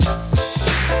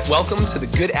Welcome to the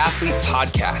Good Athlete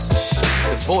Podcast,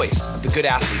 the voice of the Good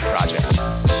Athlete Project.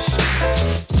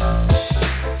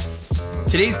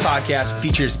 Today's podcast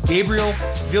features Gabriel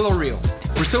Villareal.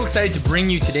 We're so excited to bring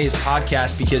you today's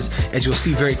podcast because, as you'll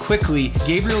see very quickly,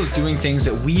 Gabriel is doing things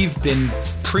that we've been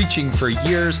preaching for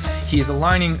years. He is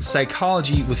aligning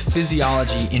psychology with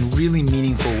physiology in really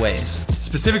meaningful ways.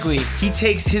 Specifically, he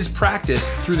takes his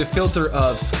practice through the filter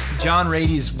of John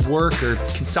Rady's work or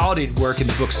consolidated work in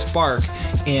the book Spark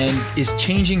and is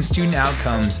changing student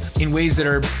outcomes in ways that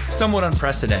are somewhat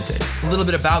unprecedented. A little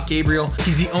bit about Gabriel.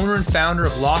 He's the owner and founder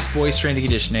of Lost Boys Strength and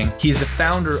Conditioning. He's the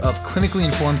founder of Clinically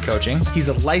Informed Coaching. He's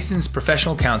a licensed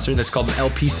professional counselor that's called an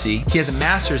LPC. He has a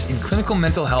master's in clinical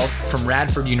mental health from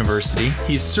Radford University.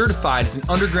 He's certified as an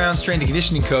underground strength and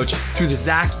conditioning coach through the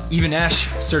Zach Evanesh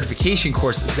certification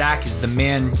course. Zach is the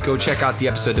man. Go check out the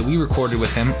episode that we recorded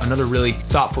with him, another really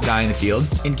thoughtful guy in the field.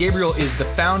 And Gabriel is the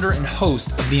founder and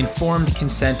host of the Informed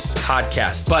Consent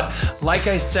podcast. But like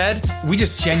I said, we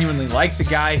just genuinely like the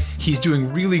guy. He's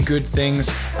doing really good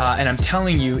things. And I'm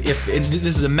telling you, if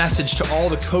this is a message to all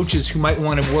the coaches who might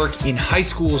want to work in high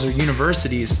schools or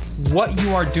universities, what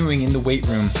you are doing in the weight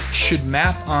room should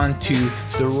map onto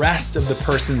the rest of the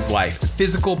person's life.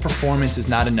 Physical performance is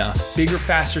not enough. Bigger,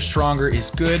 faster, stronger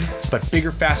is good, but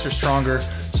bigger, faster, stronger,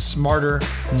 smarter,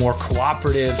 more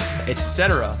cooperative,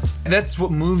 etc. That's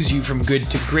what moves you from good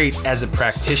to great as a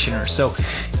practitioner. So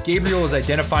Gabriel is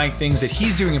identifying things that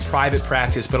he's doing in private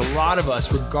practice, but a lot of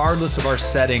us, regardless of our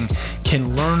setting,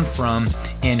 can learn from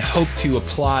and hope to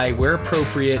apply where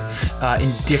appropriate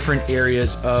in different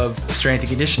areas of strength and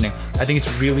conditioning. I think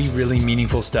it's really, really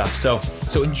meaningful stuff. So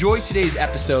enjoy today's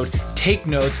episode, take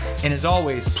notes, and as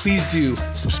always, please do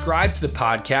subscribe to the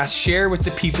podcast, share with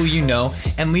the people you know,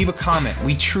 and leave a comment.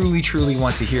 We truly, truly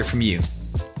want to hear from you.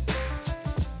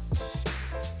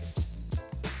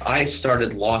 I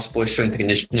started Lost Boys Strength and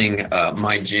Conditioning,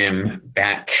 my gym,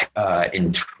 back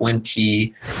in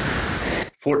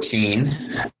 2014,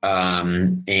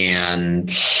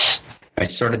 and I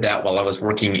started that while I was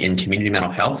working in community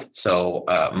mental health. So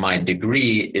my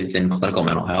degree is in clinical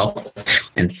mental health.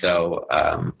 And so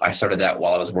I started that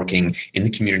while I was working in the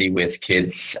community with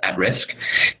kids at risk.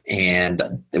 And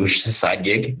it was just a side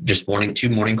gig, just two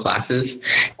morning classes.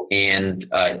 And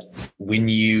when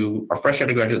you are fresh out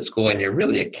of graduate school and you're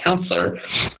really a counselor,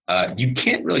 you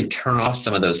can't really turn off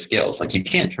some of those skills. Like you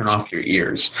can't turn off your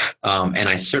ears. And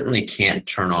I certainly can't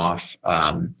turn off,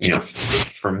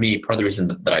 for me, part of the reason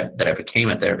that I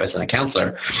became a therapist and a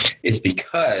counselor is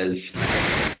because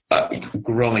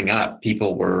growing up,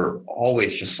 people were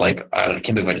always just like, I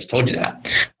can't believe I just told you that.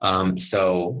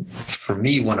 So for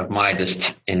me, one of my just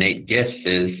innate gifts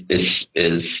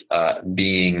is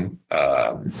being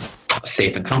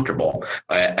safe and comfortable.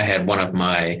 I had one of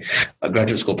my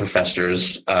graduate school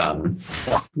professors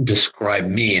describe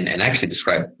me and actually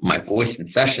describe my voice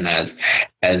in session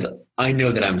as I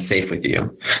know that I'm safe with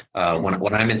you.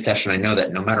 When I'm in session, I know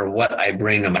that no matter what I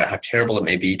bring, no matter how terrible it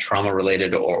may be, trauma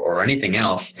related or anything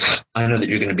else, I know that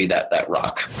you're going to be that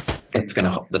rock that's going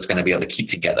to be able to keep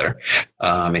together.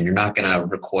 And you're not going to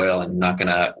recoil and you're not going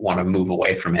to want to move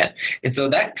away from it. And so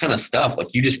that kind of stuff, like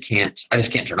I just can't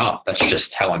turn off. That's just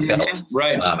how I'm built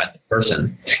right. As a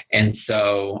person. And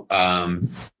so,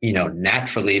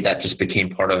 naturally that just became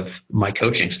part of my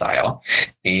coaching style.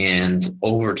 And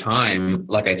over time,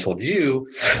 like I told you,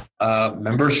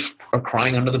 members are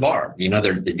crying under the bar. They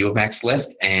do a max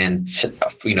lift and,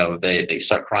 they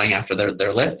start crying after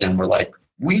their lift and we're like,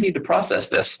 we need to process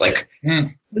this. Like,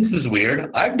 This is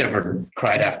weird. I've never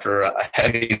cried after a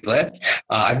heavy lift.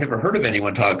 I've never heard of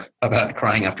anyone talk about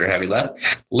crying after a heavy lift.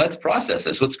 Let's process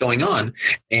this. What's going on?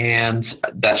 And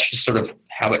that's just sort of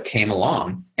how it came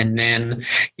along. And then,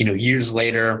 years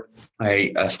later,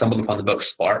 I stumbled upon the book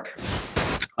Spark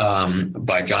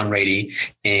by John Rady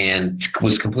and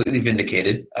was completely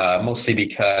vindicated, mostly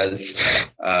because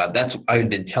I had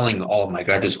been telling all of my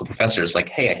graduate school professors, like,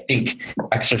 hey, I think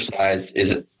exercise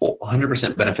is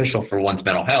 100% beneficial for one's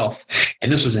mental health.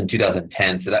 And this was in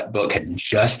 2010. So that book had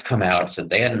just come out. So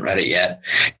they hadn't read it yet.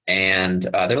 And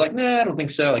they're like, nah, I don't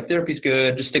think so. Like, therapy's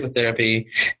good. Just stick with therapy.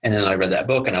 And then I read that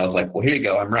book and I was like, well, here you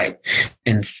go. I'm right.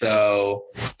 And so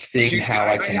seeing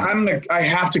how I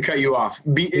have to cut you off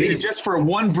just for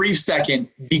one brief second,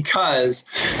 because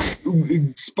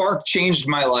Spark changed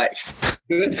my life.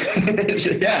 Good.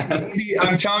 Yeah.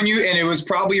 I'm telling you, and it was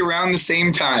probably around the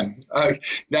same time. I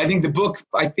think the book,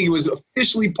 it was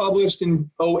officially published in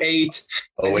 2008.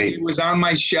 It was on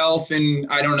my shelf in,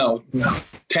 I don't know,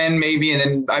 10 maybe, and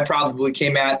then I probably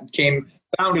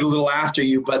found it a little after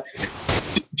you, but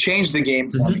changed the game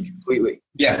for me completely.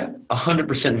 Yeah,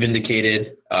 100%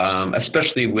 vindicated,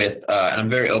 especially with, and I'm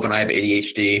very open, I have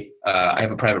ADHD. I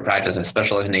have a private practice. I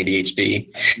specialize in ADHD.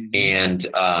 And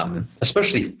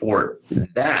especially for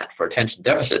attention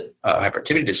deficit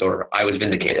hyperactivity disorder, I was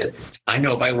vindicated. I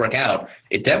know if I work out,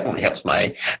 it definitely helps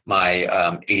my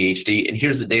ADHD. And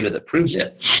here's the data that proves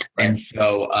it. And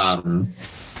so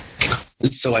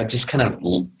I just kind of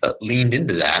leaned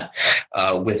into that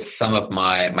with some of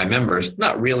my members.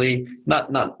 Not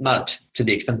to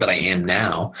the extent that I am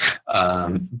now,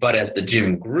 but as the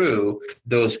gym grew,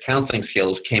 those counseling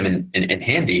skills came in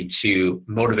handy to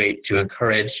motivate, to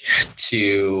encourage,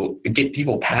 to get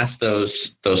people past those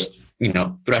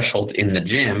thresholds in the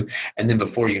gym. And then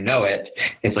before you know it,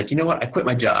 it's like, you know what, I quit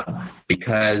my job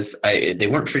because they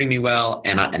weren't treating me well,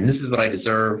 and this is what I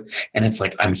deserve. And it's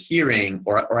like, I'm hearing,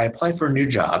 or I apply for a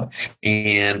new job,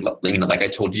 and like I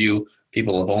told you,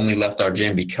 people have only left our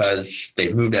gym because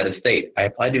they've moved out of state. I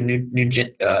applied to a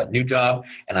new job,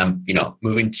 and I'm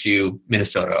moving to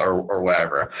Minnesota or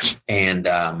wherever, and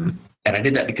I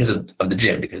did that because of the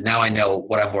gym, because now I know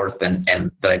what I'm worth and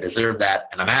that I deserve that,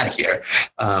 and I'm out of here.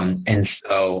 And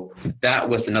so that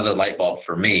was another light bulb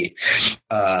for me.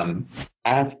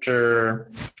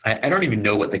 After, I don't even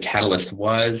know what the catalyst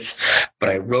was, but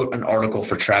I wrote an article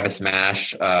for Travis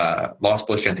Mash, Lost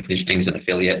Boy Strength and Conditioning is an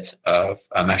affiliate of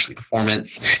Mash Elite Performance,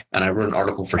 and I wrote an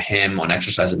article for him on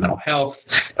exercise and mental health.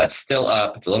 That's still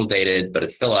up. It's a little dated, but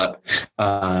it's still up.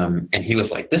 And he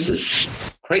was like, "This is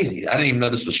crazy. I didn't even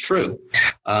know this was true."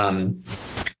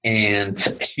 And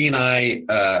he and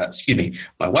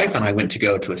my wife and I went to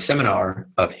go to a seminar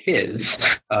of his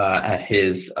at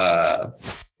his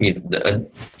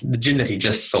the gym that he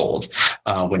just sold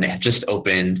when it had just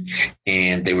opened,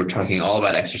 and they were talking all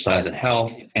about exercise and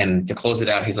health. And to close it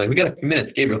out, he's like, "We got a few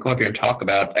minutes, Gabriel, come up here and talk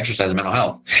about exercise and mental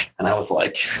health." And I was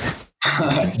like,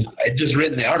 I'd just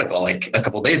written the article like a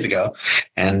couple of days ago,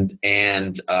 and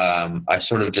I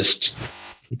sort of just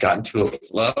got into a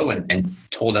flow and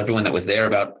told everyone that was there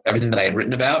about everything that I had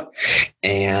written about.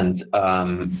 And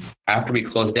after we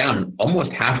closed down,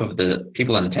 almost half of the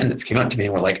people in attendance came up to me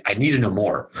and were like, "I need to know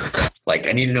more. Like,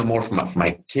 I need to know more from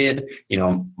my kid.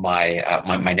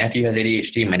 My nephew has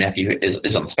ADHD. My nephew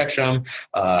is on the spectrum.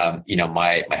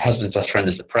 My husband's best friend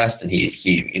is depressed, and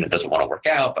he doesn't want to work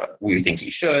out, but we think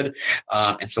he should."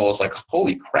 And so I was like,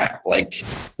 holy crap, like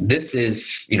this is,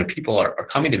 people are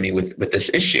coming to me with this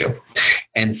issue.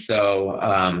 And so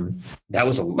that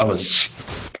was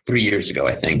 3 years ago,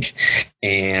 I think.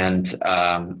 And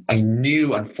I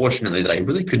knew, unfortunately, that I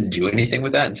really couldn't do anything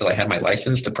with that until I had my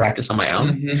license to practice on my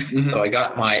own. So I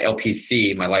got my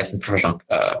LPC, my license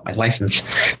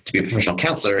to be a professional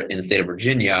counselor in the state of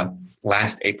Virginia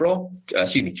last April,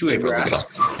 2 Aprils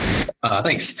ago.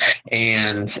 Thanks.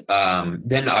 And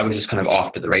then I was just kind of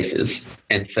off to the races.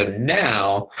 And so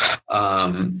now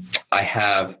I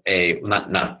have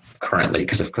not currently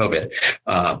because of COVID,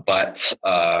 but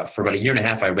for about a year and a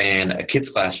half, I ran a kids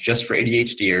class just for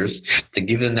ADHDers to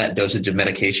give them that dosage of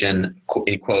medication,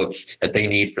 in quotes, that they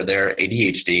need for their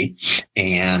ADHD.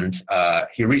 And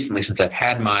here recently, since I've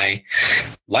had my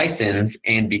license,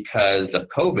 and because of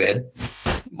COVID,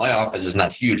 my office is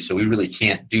not huge, so we really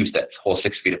can't do that whole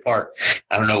 6 feet apart.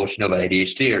 I don't know what you know about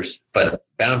ADHDers, but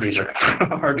boundaries are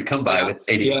hard to come by with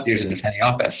ADHDers in this tiny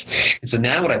office. And so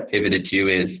now what I've pivoted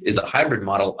to is a hybrid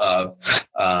model of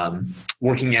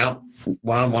working out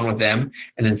one-on-one with them,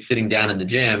 and then sitting down in the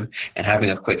gym and having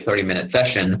a quick 30-minute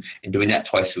session and doing that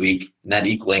twice a week, and that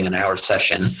equaling an hour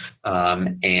session,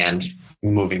 and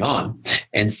moving on.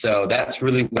 And so that's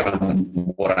really what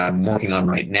I'm working on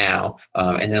right now.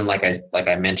 And then like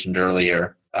I mentioned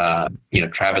earlier,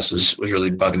 Travis was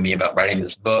really bugging me about writing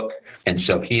this book. And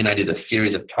so he and I did a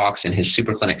series of talks in his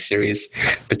Super Clinic series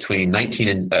between 2019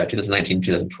 and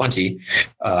 2020.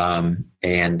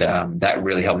 And that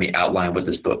really helped me outline what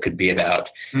this book could be about.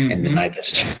 And then I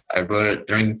wrote it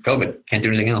during COVID. Can't do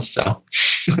anything else. So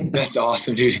that's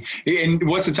awesome, dude. And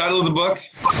what's the title of the book?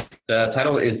 The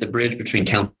title is The Bridge Between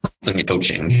Counseling and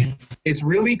Coaching. It's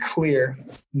really clear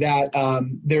that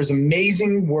there's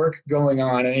amazing work going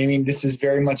on. And I mean, this is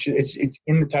very much, it's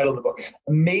in the title of the book.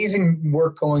 Amazing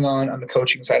work going on the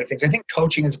coaching side of things. I think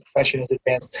coaching as a profession has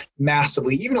advanced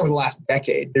massively, even over the last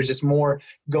decade. There's just more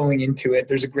going into it.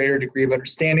 There's a greater degree of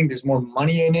understanding. There's more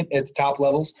money in it at the top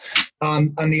levels.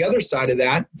 On the other side of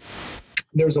that,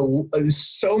 there's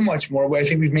so much more. I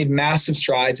think we've made massive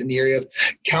strides in the area of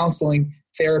counseling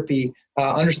therapy,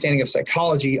 understanding of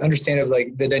psychology, understanding of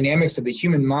like the dynamics of the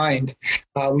human mind,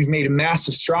 we've made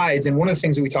massive strides. And one of the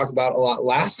things that we talked about a lot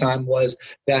last time was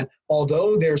that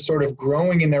although they're sort of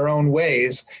growing in their own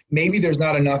ways, maybe there's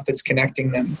not enough that's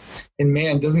connecting them. And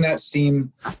man, doesn't that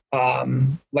seem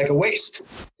like a waste?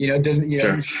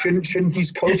 Shouldn't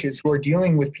these coaches who are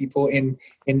dealing with people in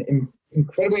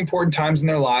incredibly important times in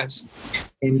their lives,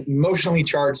 in emotionally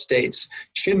charged states,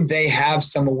 shouldn't they have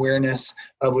some awareness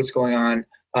of what's going on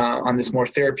this more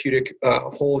therapeutic,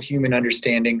 whole human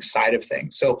understanding side of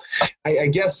things? So I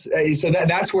guess,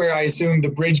 that's where I assume the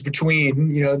bridge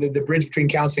between, the bridge between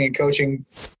counseling and coaching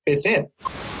fits in.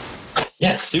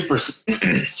 Yeah, super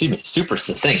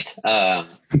succinct. I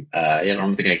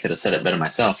don't think I could have said it better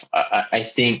myself. I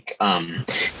think, I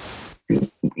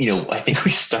think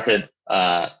we started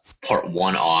part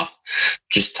one off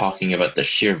just talking about the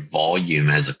sheer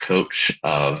volume as a coach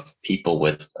of people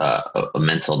with a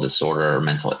mental disorder or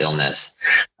mental illness.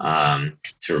 To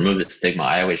remove the stigma,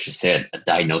 I always just say a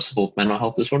diagnosable mental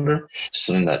health disorder,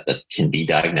 something that can be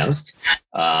diagnosed.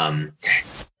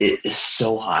 It is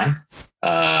so high.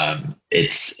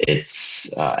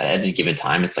 It's at any given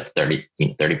time, it's like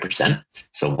 30%.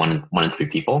 So one in three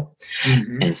people.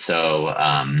 Mm-hmm. And so,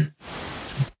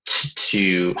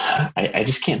 I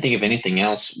just can't think of anything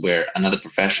else where another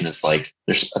profession is like,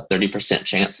 there's a 30%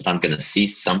 chance that I'm going to see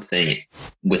something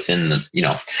within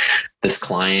this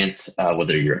client,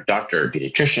 whether you're a doctor or a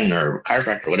pediatrician or a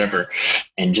chiropractor or whatever,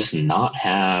 and just not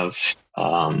have,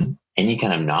 any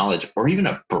kind of knowledge or even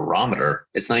a barometer.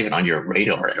 It's not even on your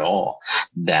radar at all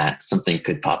that something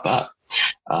could pop up.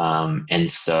 And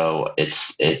so I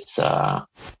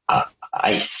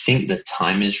think the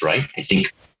time is right. I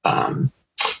think,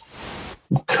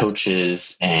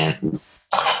 coaches and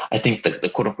I think the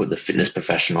quote unquote, the fitness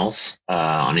professionals,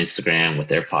 on Instagram with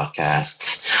their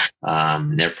podcasts,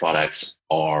 their products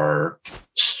are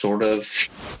sort of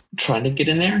trying to get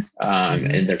in there.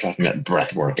 And they're talking about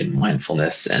breath work and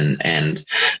mindfulness and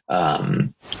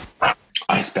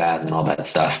ice baths and all that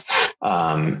stuff.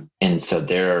 And so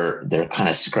they're kind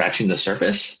of scratching the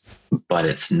surface, but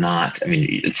it's not,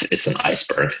 it's an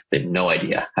iceberg. They have no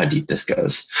idea how deep this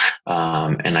goes.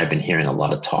 And I've been hearing a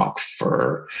lot of talk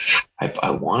for,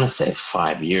 I want to say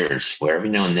 5 years, where every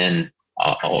now and then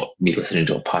I'll be listening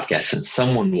to a podcast and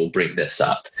someone will bring this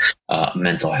up,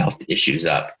 mental health issues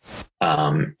up,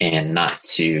 and not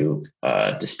to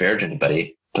disparage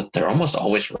anybody, but they're almost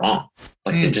always wrong.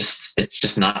 Like it's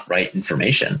just not right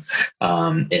information.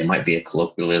 It might be a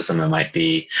colloquialism, it might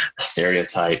be a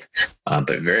stereotype,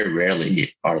 but very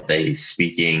rarely are they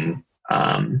speaking.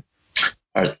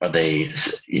 Are they,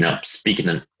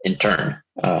 speaking in turn?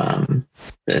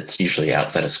 That's usually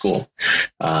outside of school.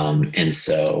 And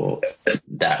so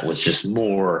that was just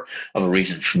more of a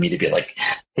reason for me to be like,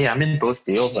 hey, I'm in both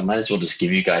fields. I might as well just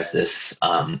give you guys this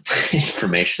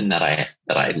information that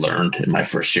I learned in my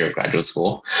first year of graduate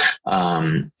school.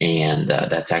 And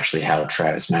that's actually how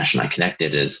Travis Mash and I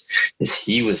connected is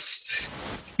he was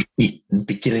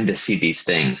beginning to see these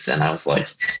things. And I was like,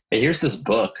 hey, here's this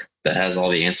book that has all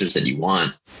the answers that you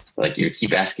want. Like, you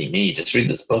keep asking me, just read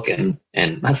this book. And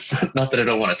not that I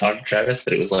don't want to talk to Travis,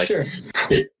 but it was like, sure.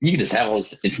 You can just have all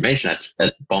this information at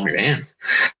the palm of your hands.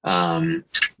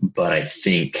 But I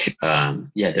think,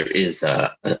 there is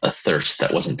a thirst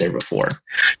that wasn't there before.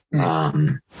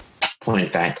 Point in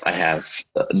fact, I have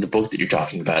the book that you're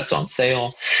talking about. It's on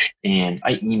sale, and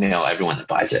I email everyone that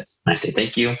buys it. And I say,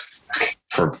 thank you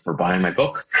for buying my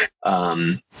book.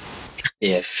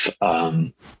 If you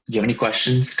have any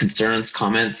questions, concerns,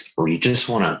 comments, or you just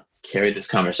want to carry this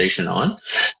conversation on,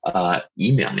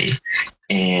 email me.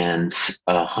 And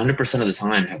 100% of the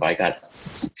time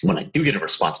when I do get a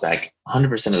response back,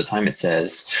 100% of the time it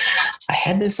says, I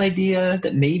had this idea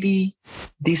that maybe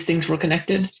these things were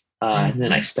connected. And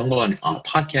then I stumble on a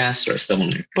podcast or I stumble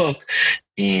on your book,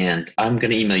 and I'm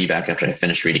going to email you back after I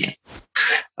finish reading it.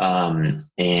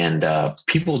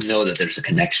 People know that there's a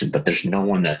connection, but there's no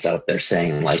one that's out there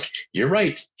saying like, you're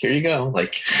right, here you go.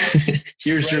 Like,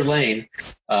 here's your lane.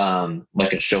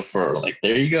 Like a chauffeur, like,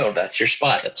 there you go. That's your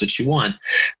spot. That's what you want.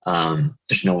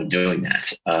 There's no one doing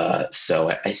that. So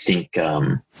I think,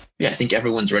 I think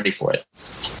everyone's ready for it.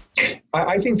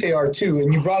 I think they are too.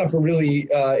 And you brought up a really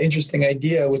interesting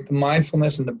idea with the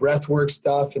mindfulness and the breath work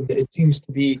stuff. And it seems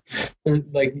to be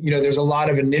there's a lot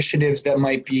of initiatives that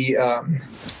might be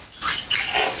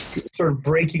sort of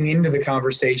breaking into the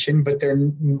conversation, but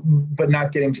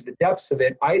not getting to the depths of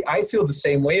it. I feel the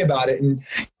same way about it. And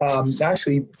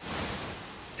actually,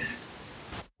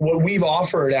 what we've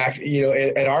offered,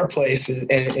 at our place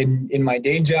and in my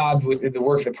day job with the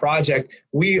work of the project,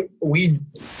 we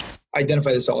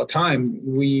identify this all the time.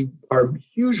 We are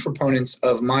huge proponents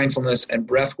of mindfulness and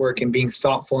breath work and being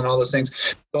thoughtful and all those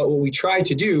things. But what we try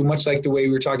to do, much like the way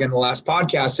we were talking in the last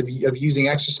podcast of using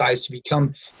exercise to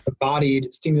become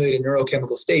embodied, stimulated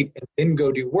neurochemical state and then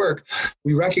go do work,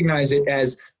 we recognize it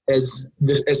as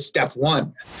step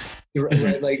one.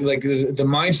 Right? Like the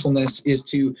mindfulness is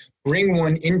to bring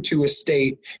one into a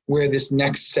state where this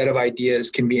next set of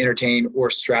ideas can be entertained, or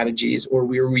strategies, or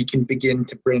where we can begin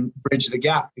to bridge the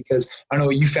gap. Because I don't know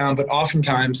what you found, but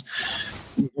oftentimes,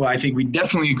 well, I think we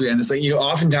definitely agree on this. Like,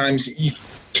 oftentimes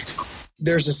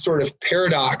there's a sort of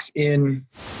paradox in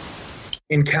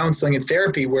counseling and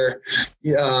therapy where,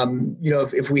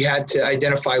 if we had to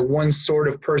identify one sort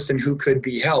of person who could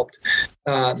be helped,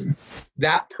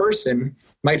 that person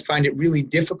might find it really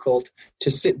difficult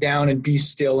to sit down and be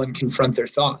still and confront their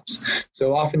thoughts.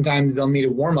 So oftentimes they'll need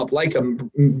a warm up, like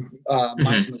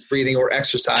mindfulness breathing or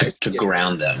exercise to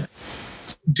ground them.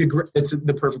 It's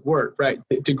the perfect word, right?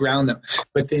 To ground them.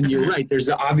 But then you're right. There's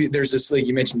this, like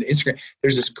you mentioned, the Instagram.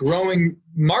 There's this growing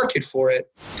market for it.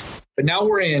 But now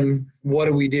we're in. What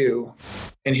do we do?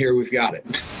 And here we've got it.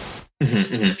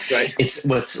 Right. It's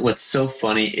what's so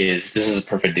funny is this is a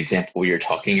perfect example where you're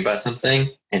talking about something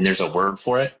and there's a word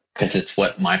for it, because it's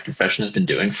what my profession has been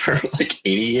doing for like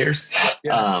 80 years.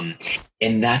 Yeah.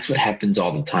 And that's what happens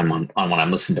all the time on when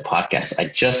I'm listening to podcasts. I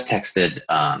just texted,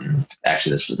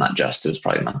 actually, this was not just, it was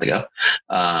probably a month ago.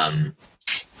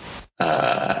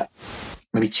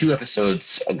 Maybe 2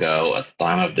 episodes ago at the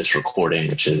time of this recording,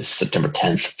 which is September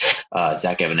 10th,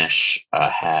 Zach Evanish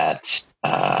had,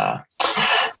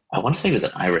 I want to say he was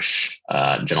an Irish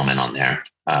gentleman on there.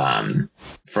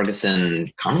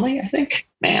 Ferguson Connolly, I think.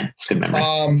 Man, it's good memory.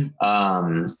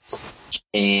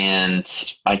 And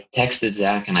I texted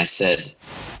Zach and I said,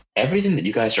 everything that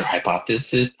you guys are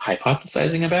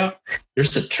hypothesizing about,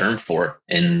 there's a term for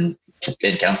it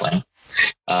in counseling.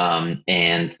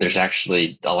 And there's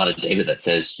actually a lot of data that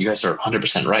says you guys are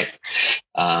 100% right.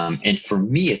 And for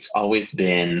me, it's always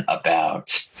been about,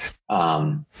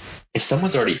 if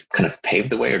someone's already kind of paved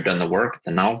the way or done the work,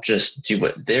 then I'll just do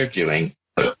what they're doing,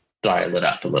 but dial it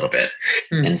up a little bit.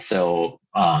 And so,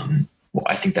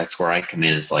 I think that's where I come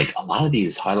in, is like a lot of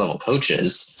these high level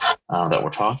coaches that we're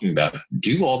talking about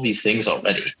do all these things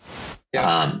already.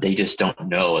 Yeah. They just don't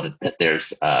know that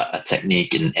there's a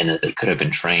technique and that they could have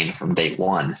been trained from day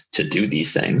one to do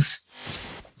these things.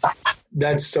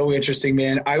 That's so interesting,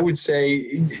 man. I would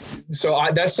say,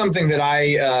 that's something that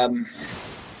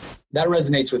that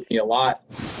resonates with me a lot.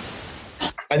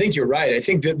 I think you're right. I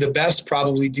think that the best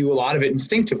probably do a lot of it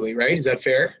instinctively, right? Is that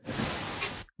fair?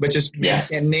 But just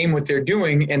and name what they're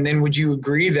doing. And then would you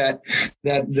agree that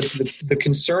the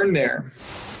concern there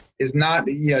is not,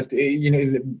 at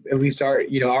least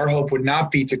our hope would not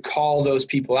be to call those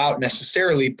people out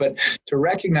necessarily, but to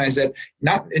recognize that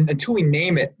until we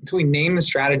name it, until we name the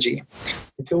strategy,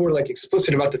 until we're like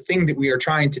explicit about the thing that we are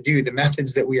trying to do, the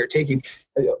methods that we are taking,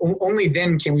 only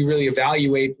then can we really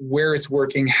evaluate where it's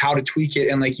working, how to tweak it,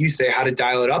 and like you say, how to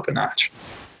dial it up a notch.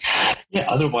 Yeah.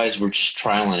 Otherwise we're just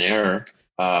trial and error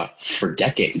for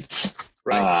decades.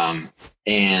 Right.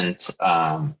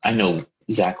 I know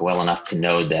Zach well enough to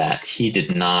know that he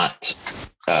did not,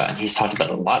 and he's talked about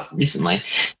it a lot recently,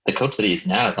 the coach that he is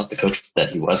now is not the coach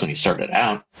that he was when he started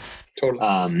out.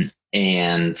 Totally.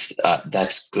 And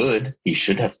that's good. He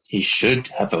should have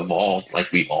evolved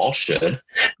like we all should.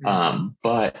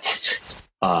 But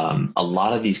a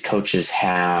lot of these coaches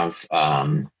have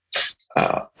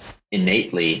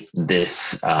innately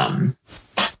this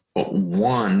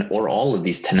one or all of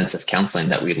these tenets of counseling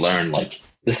that we learn. Like,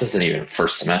 this isn't even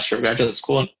first semester of graduate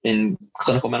school in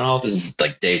clinical mental health. This is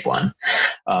like day one.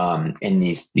 And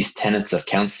these tenets of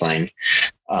counseling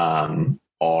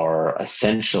are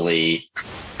essentially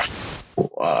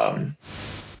where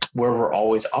we're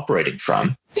always operating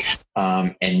from.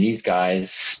 And these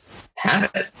guys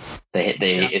have it.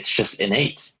 It's just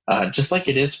innate, just like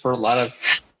it is for a lot of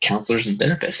counselors and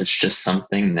therapists. It's just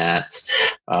something that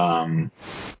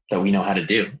we know how to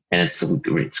do, and it's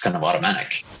kind of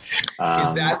automatic.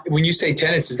 Is that, when you say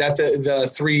tenets, is that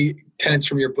the 3 tenets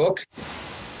from your book?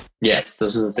 Yes,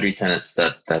 those are the 3 tenets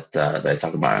that I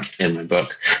talk about in my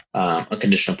book: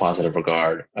 unconditional positive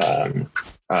regard,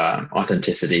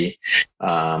 authenticity,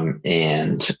 and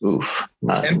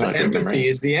empathy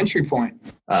is the entry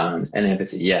point. And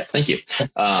empathy, yeah, thank you.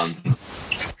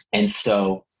 And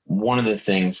so one of the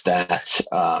things that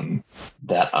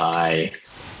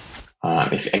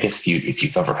if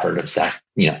you've ever heard of Zach,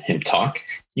 him talk,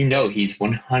 he's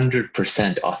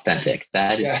 100% authentic.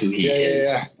 That is who he is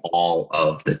all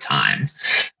of the time.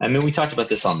 I mean, we talked about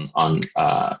this on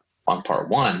on part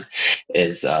one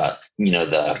is, the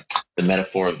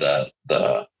metaphor of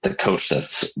the coach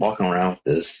that's walking around with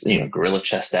this, gorilla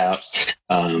chest out,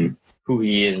 who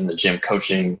he is in the gym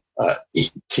coaching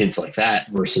kids like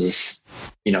that versus,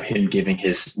 him giving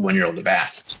his 1-year-old a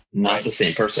bath. Not the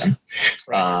same person.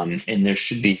 And there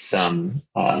should be some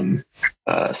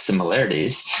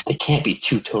similarities. They can't be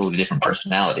two totally different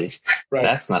personalities. Right.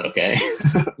 That's not okay.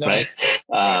 No. Right.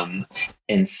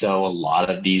 And so a lot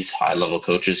of these high-level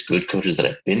coaches, good coaches that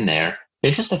have been there,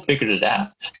 they just have figured it out.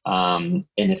 And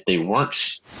if they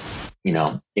weren't,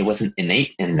 it wasn't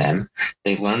innate in them,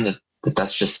 they learned that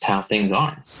that's just how things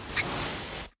are.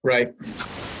 Right.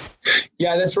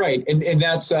 Yeah, that's right. And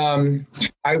that's, I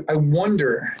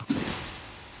wonder,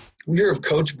 we hear of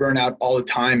coach burnout all the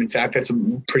time. In fact, that's a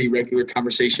pretty regular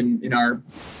conversation in our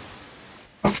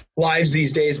lives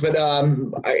these days. But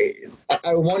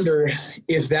I wonder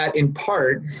if that in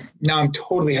part, now I'm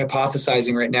totally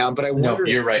hypothesizing right now, but I wonder.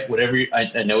 No, you're right.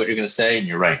 I know what you're going to say, and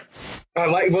you're right.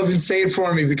 Well, then say it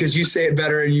for me, because you say it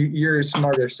better and you're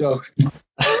smarter. So.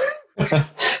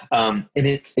 And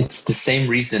it's the same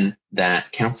reason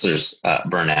that counselors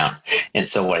burn out. And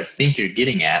so what I think you're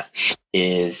getting at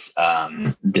is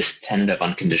this tenet of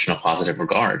unconditional positive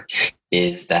regard.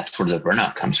 That's where the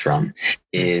burnout comes from.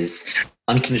 Is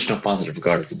unconditional positive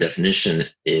regard, as a definition,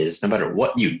 is no matter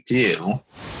what you do,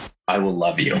 I will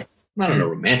love you. Not in a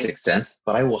romantic sense,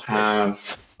 but I will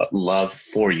have love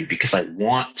for you because I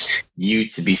want you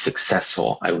to be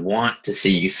successful. I want to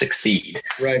see you succeed.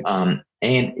 Right.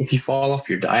 And if you fall off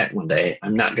your diet one day,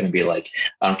 I'm not going to be like,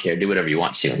 I don't care, do whatever you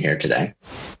want to in here today.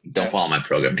 Don't follow my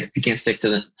program. If you can't stick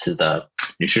to the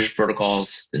nutrition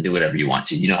protocols, then do whatever you want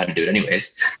to. You know how to do it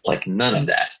anyways. Like, none of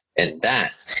that. And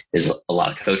that is a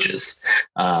lot of coaches.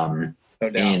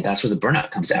 And that's where the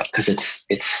burnout comes out, because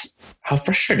it's how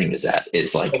frustrating is that?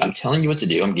 It's like, I'm telling you what to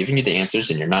do, I'm giving you the answers,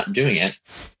 and you're not doing it.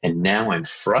 And now I'm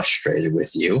frustrated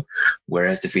with you.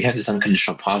 Whereas if we have this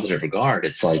unconditional positive regard,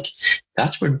 it's like,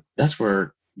 that's where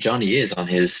Johnny is on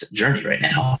his journey right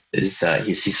now. Is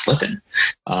he's slipping.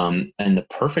 And the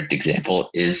perfect example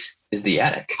is the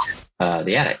addict.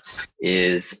 The addict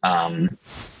is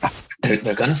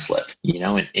they're going to slip,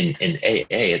 in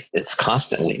AA. It's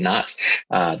constantly not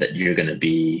that you're going to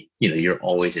be, you're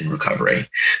always in recovery.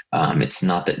 It's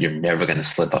not that you're never going to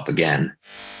slip up again.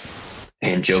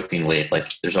 And jokingly, it's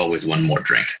like, there's always one more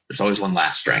drink. There's always one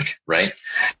last drink. Right.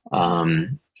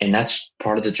 And that's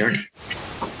part of the journey.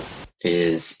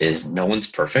 Is no one's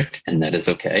perfect, and that is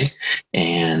okay.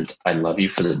 And I love you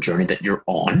for the journey that you're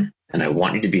on, and I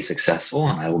want you to be successful,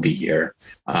 and I will be here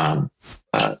to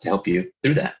help you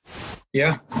through that.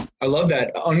 Yeah, I love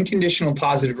that. Unconditional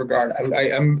positive regard.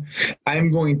 I'm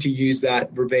going to use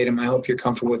that verbatim. I hope you're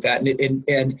comfortable with that.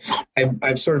 And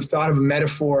I've sort of thought of a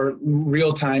metaphor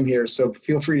real time here, so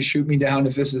feel free to shoot me down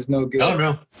if this is no good. Oh,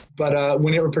 no. But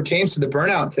when it pertains to the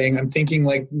burnout thing, I'm thinking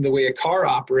like the way a car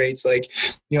operates. Like,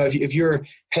 if you're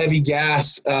heavy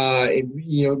gas,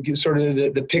 sort of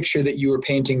the picture that you were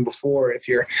painting before. If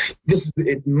you're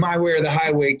my way or the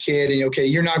highway kid, and okay,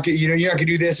 you're not gonna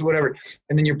do this or whatever,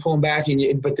 and then you're pulling back,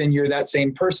 but then you're that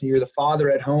same person. You're the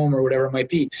father at home or whatever it might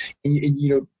be,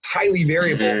 and highly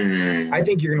variable. I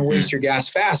think you're going to waste your gas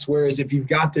fast. Whereas if you've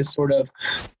got this sort of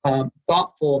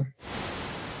thoughtful,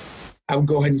 I would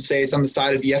go ahead and say it's on the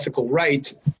side of the ethical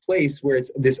right place, where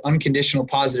it's this unconditional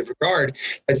positive regard.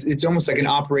 It's almost like an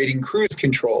operating cruise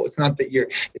control. It's not that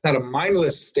it's not a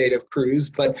mindless state of cruise,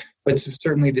 but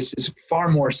certainly this is far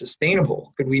more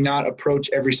sustainable. Could we not approach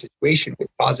every situation with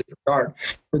positive regard?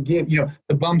 Forgive,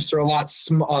 the bumps are a lot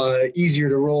easier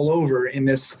to roll over in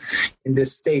this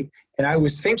state. And I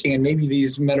was thinking, and maybe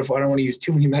these metaphors, I don't want to use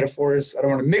too many metaphors. I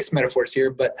don't want to mix metaphors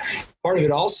here, but part of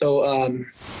it also,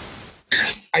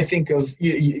 I think of,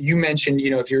 you mentioned,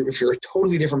 if you're a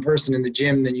totally different person in the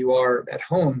gym than you are at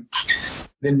home,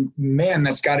 then man,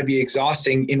 that's got to be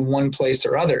exhausting in one place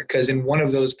or other. Because in one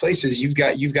of those places, you've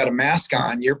got a mask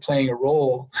on, you're playing a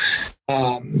role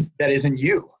that isn't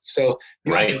you. So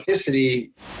the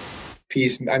authenticity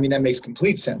piece, that makes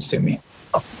complete sense to me.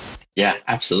 Yeah,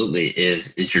 absolutely.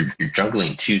 Is you're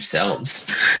juggling two selves,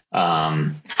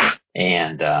 that's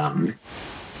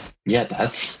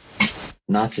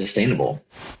not sustainable.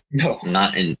 No,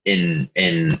 not in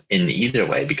either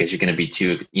way, because you're going to be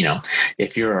too,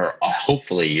 if you're,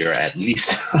 hopefully you're at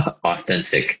least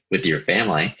authentic with your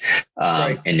family.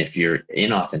 And if you're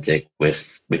inauthentic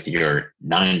with your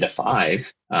 9 to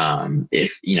 5,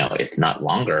 if not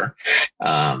longer,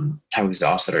 how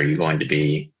exhausted are you going to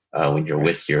be when you're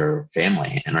with your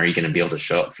family? And are you going to be able to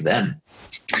show up for them?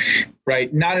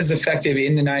 Right. Not as effective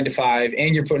in the 9 to 5,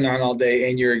 and you're putting on all day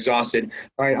and you're exhausted.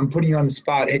 All right. I'm putting you on the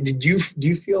spot. Do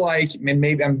you feel like, and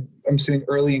maybe I'm sitting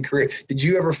early in career, did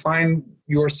you ever find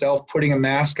yourself putting a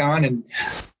mask on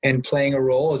and playing a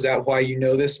role? Is that why you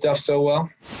know this stuff so well?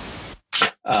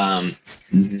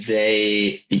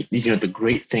 The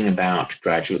great thing about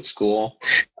graduate school,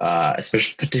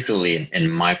 especially particularly in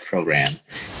my program,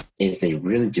 is they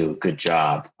really do a good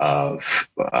job of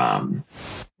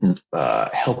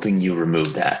helping you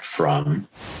remove that from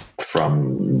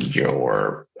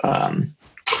your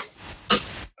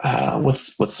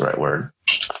what's the right word?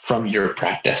 From your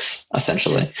practice,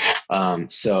 essentially.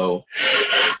 So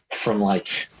from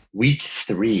like week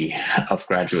 3 of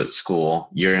graduate school,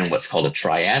 you're in what's called a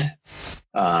triad,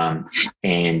 and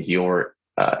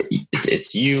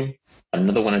it's you,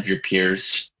 another one of your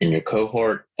peers in your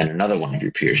cohort, and another one of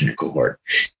your peers in your cohort,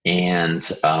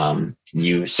 and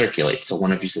you circulate. So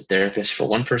one of you's a therapist for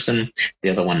one person, the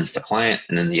other one is the client,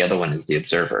 and then the other one is the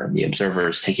observer. And the observer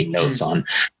is taking notes on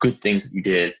good things that you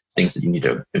did, things that you need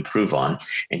to improve on,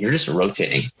 and you're just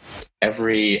rotating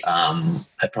every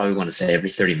I probably want to say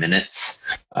every 30 minutes.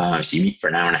 So you meet for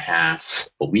an hour and a half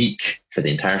a week for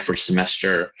the entire first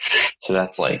semester. So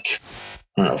that's like,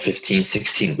 I don't know, 15,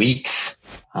 16 weeks.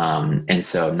 And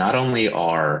so not only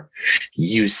are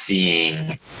you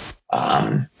seeing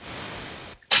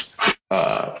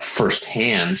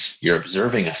firsthand, you're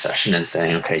observing a session and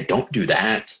saying, okay, don't do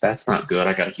that. That's not good.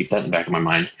 I got to keep that in the back of my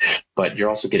mind. But you're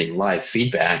also getting live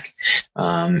feedback.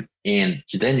 And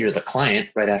then you're the client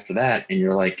right after that. And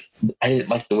you're like, I didn't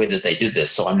like the way that they did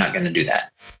this, so I'm not going to do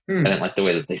that. I didn't like the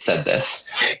way that they said this.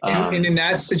 And in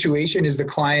that situation, is the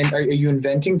client, are you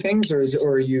inventing things or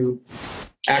are you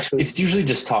actually? It's usually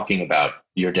just talking about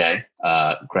your day.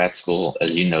 Grad school,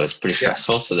 as you know, is pretty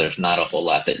stressful. So there's not a whole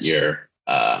lot that you're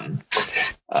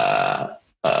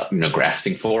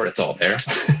grasping for. It's all there.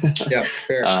 Yeah,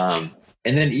 fair.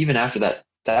 And then even after that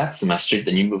semester,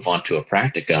 then you move on to a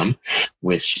practicum,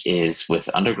 which is with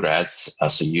undergrads.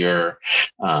 So your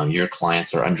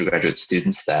clients are undergraduate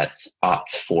students that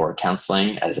opt for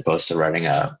counseling as opposed to writing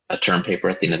a term paper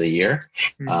at the end of the year.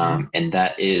 And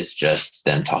that is just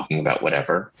them talking about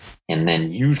whatever. And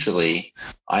then usually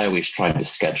I always tried to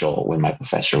schedule when my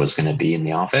professor was going to be in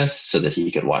the office so that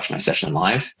he could watch my session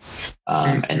live.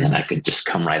 And then I could just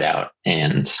come right out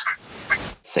and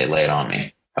say, lay it on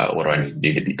me. What do I need to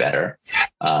do to be better?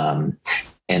 And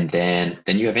then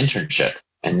you have internship.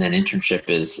 And then internship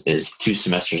is 2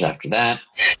 semesters after that.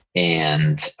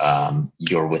 And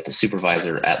you're with a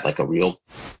supervisor at like a real,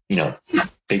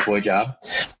 big boy job.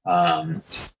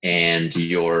 And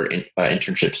your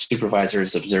internship supervisor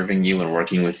is observing you and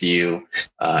working with you.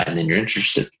 And then your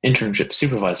internship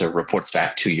supervisor reports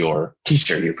back to your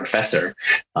teacher, your professor.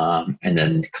 And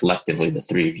then collectively, the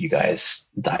 3 of you guys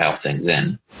dial things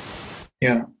in.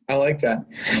 Yeah, I like that.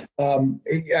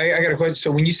 I got a question.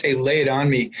 So when you say lay it on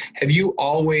me, have you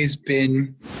always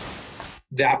been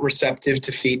that receptive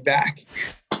to feedback,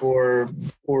 or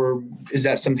is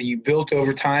that something you built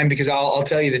over time? Because I'll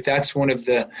tell you that's one of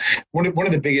the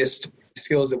biggest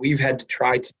skills that we've had to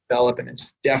try to develop, and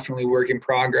it's definitely work in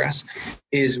progress,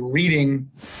 is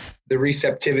reading the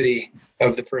receptivity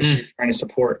of the person you're trying to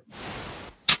support.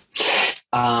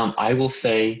 I will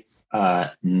say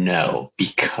no,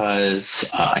 because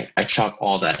I chalk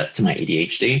all that up to my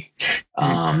ADHD.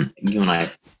 You and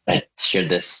I shared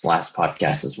this last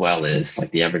podcast as well, is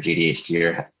like the average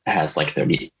ADHDer has like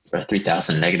 30 or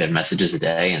 3,000 negative messages a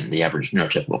day, and the average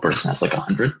neurotypical person has like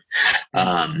 100.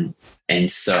 And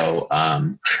so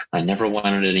I never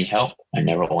wanted any help. I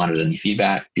never wanted any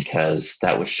feedback, because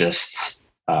that was just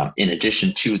in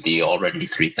addition to the already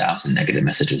 3,000 negative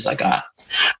messages I got.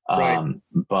 Right.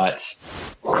 But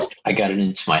I got it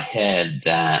into my head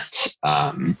that,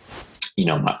 I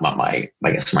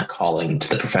guess my calling to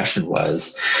the profession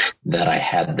was that I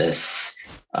had this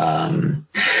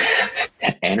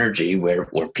energy where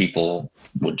people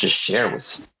would just share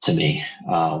to me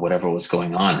whatever was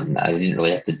going on, and I didn't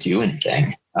really have to do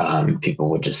anything. People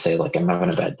would just say, like, I'm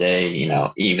having a bad day,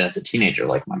 even as a teenager,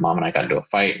 like my mom and I got into a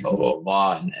fight, blah, blah,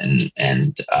 blah, and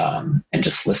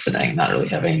just listening, not really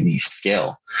having any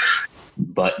skill.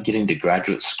 But getting to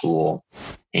graduate school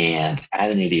and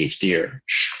as an ADHDer,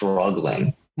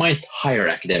 struggling my entire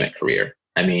academic career,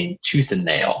 tooth and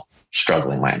nail,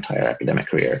 struggling my entire academic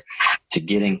career, to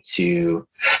getting to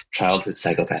childhood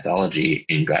psychopathology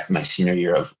in my senior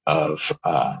year of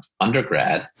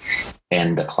undergrad,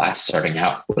 and the class starting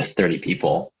out with 30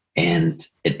 people, and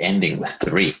it ending with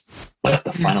 3. Like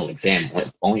the final exam, like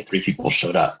only 3 people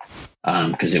showed up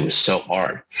because it was so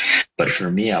hard. But for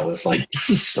me, I was like, this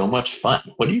is so much fun.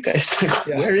 What do you guys think?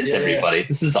 Where is everybody? Yeah.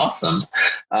 This is awesome.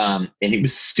 And it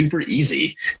was super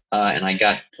easy. And I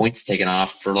got points taken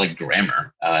off for like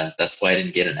grammar. That's why I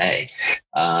didn't get an A.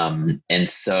 And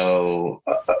so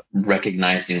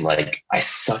recognizing like I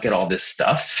suck at all this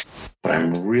stuff, but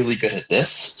I'm really good at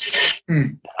this.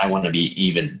 I want to be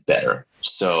even better.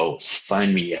 So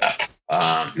sign me up.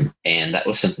 And that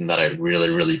was something that I really,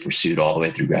 really pursued all the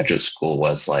way through graduate school,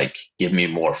 was like, give me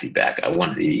more feedback. I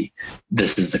want to be,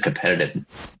 this is the competitive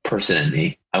person in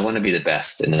me. I want to be the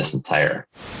best in this entire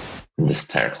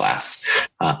class.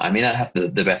 I may not have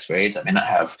the best grades. I may not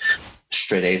have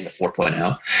straight A's at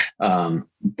 4.0.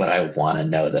 But I want to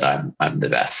know that I'm the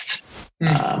best.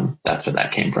 That's where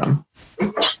that came from.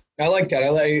 I like that. I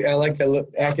like the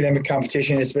academic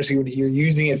competition, especially when you're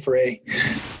using it for a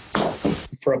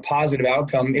positive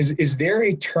outcome. Is there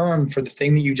a term for the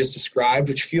thing that you just described,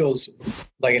 which feels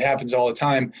like it happens all the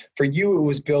time? For you, it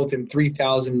was built in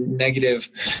 3,000 negative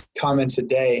comments a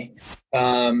day.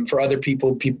 For other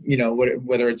people, you know,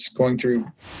 whether it's going through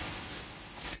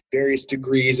various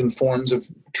degrees and forms of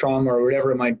trauma or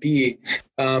whatever it might be.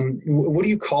 What do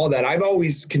you call that? I've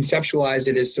always conceptualized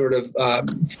it as sort of,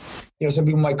 some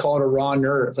people might call it a raw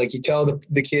nerve. Like you tell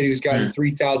the kid who's gotten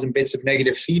 3,000 bits of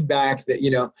negative feedback that,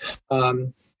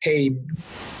 hey,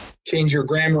 change your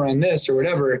grammar on this or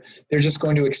whatever, they're just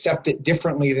going to accept it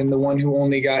differently than the one who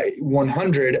only got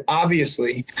 100.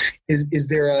 Obviously, is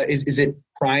it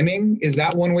priming? Is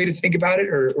that one way to think about it,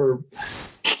 or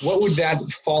what would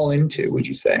that fall into, would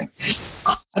you say?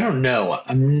 I don't know.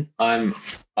 I'm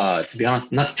to be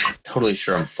honest, not totally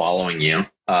sure I'm following you.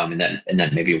 And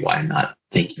that may be why I'm not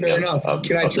thinking of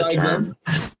Can I try the term.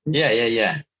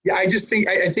 Again? Yeah, I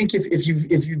think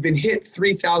if you've been hit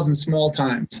 3,000 small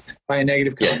times by a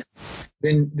negative comment,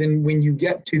 then when you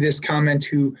get to this comment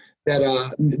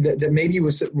that maybe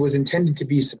was intended to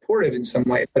be supportive in some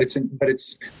way, but it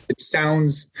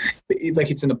sounds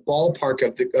like it's in the ballpark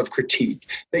of critique,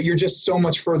 that you're just so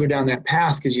much further down that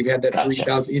path because you've had that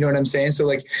 3,000. You know what I'm saying? So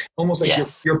like almost like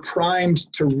you're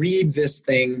primed to read this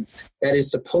thing that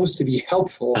is supposed to be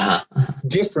helpful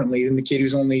differently than the kid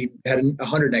who's only had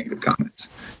 100 negative comments.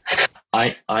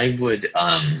 I would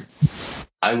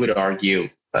argue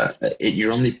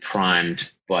you're only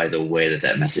primed by the way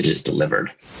that message is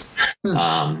delivered.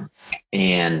 One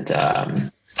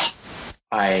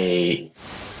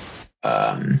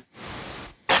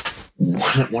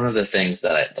of the things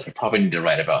that I probably need to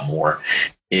write about more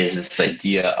is this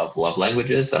idea of love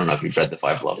languages. I don't know if you've read the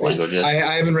 5 love languages. I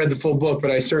haven't read the full book,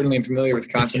 but I certainly am familiar with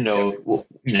the concept.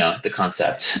 The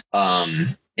concept.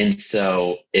 And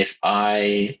so if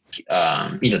the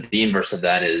inverse of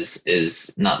that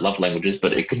is not love languages,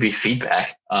 but it could be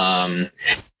feedback. And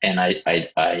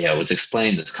I was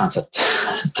explaining this concept,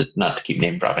 not to keep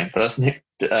name dropping, but I was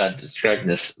describing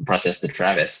this process to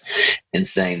Travis and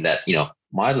saying that,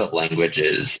 my love language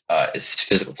is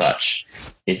physical touch.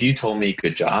 If you told me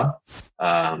good job,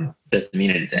 doesn't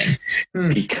mean anything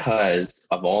because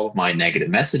of all of my negative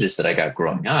messages that I got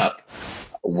growing up.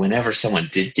 Whenever someone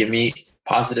did give me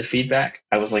positive feedback,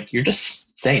 I was like, you're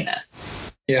just saying that.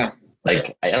 Yeah.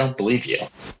 Like, I don't believe you.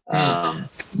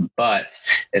 But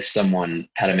if someone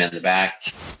patted me on the back,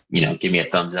 give me a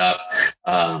thumbs up,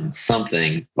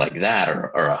 something like that,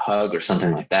 or a hug or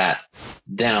something like that,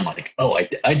 then I'm like, oh,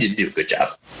 I did do a good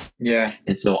job. Yeah.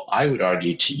 And so I would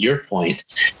argue, to your point,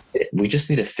 we just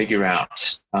need to figure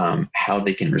out how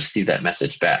they can receive that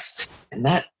message best. And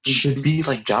that should be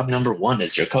like job number one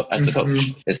as a coach.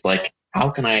 It's like, how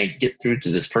can I get through to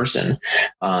this person?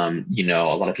 A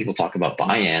lot of people talk about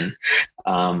buy-in,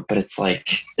 but it's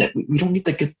like we don't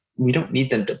need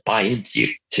them to buy into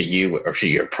you or to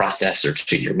your process or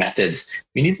to your methods.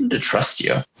 We need them to trust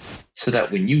you, so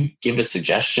that when you give a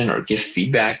suggestion or give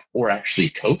feedback or actually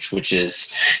coach, which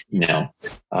is,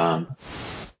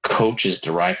 coach is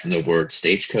derived from the word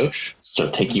stagecoach. So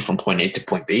take you from point A to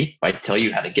point B. If I tell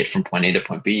you how to get from point A to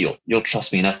point B, you'll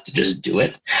trust me enough to just do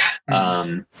it.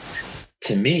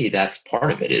 To me, that's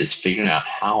part of it, is figuring out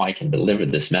how I can deliver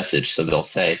this message. So they'll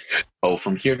say, oh,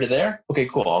 from here to there? Okay,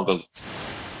 cool. I'll go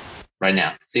right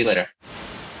now. See you later.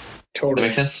 Totally. That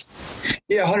make sense?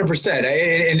 Yeah,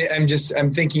 100%.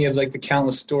 I'm thinking of like the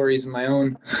countless stories in my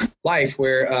own life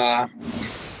where,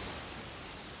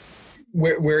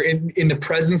 where in the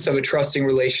presence of a trusting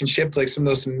relationship, like some of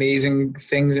those amazing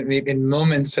things that maybe in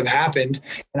moments have happened,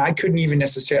 and I couldn't even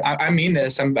necessarily, I mean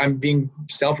this, I'm being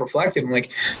self-reflective. I'm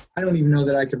like, I don't even know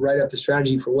that I could write up the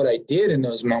strategy for what I did in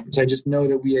those moments. I just know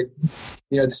that we had,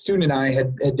 the student and I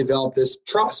had developed this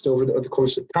trust over the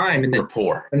course of time, and then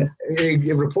rapport.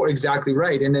 Rapport, exactly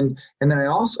right. And then I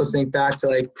also think back to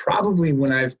like probably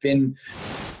when I've been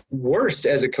worst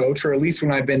as a coach, or at least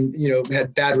when I've been,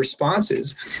 had bad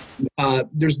responses,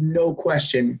 there's no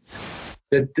question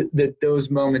that those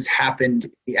moments happened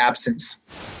in the absence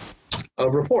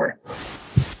of rapport.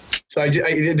 So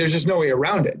there's just no way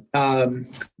around it.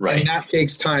 Right. And that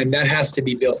takes time. That has to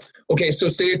be built. Okay, so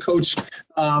say a coach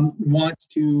wants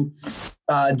to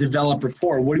develop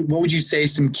rapport. What would you say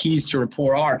some keys to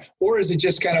rapport are? Or is it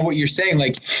just kind of what you're saying,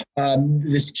 like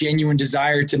this genuine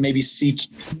desire to maybe seek,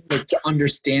 like, to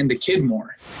understand the kid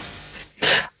more?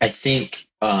 I think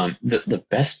the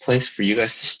best place for you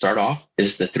guys to start off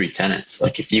is the 3 tenets.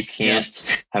 Like, if you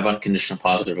can't have unconditional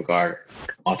positive regard,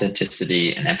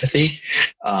 authenticity, and empathy,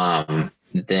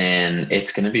 then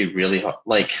it's going to be really hard.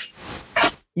 Like,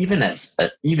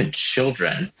 even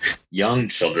children, young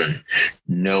children,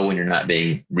 know when you're not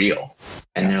being real,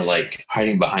 and they're like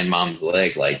hiding behind mom's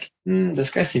leg, like, this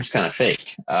guy seems kind of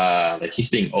fake, like he's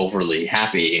being overly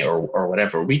happy or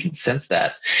whatever. We can sense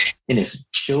that, and if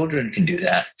children can do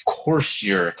that, of course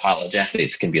your college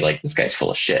athletes can be like, this guy's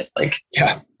full of shit. Like,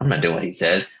 yeah, I'm not doing what he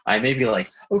says. I may be like,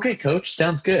 okay, coach,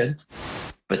 sounds good,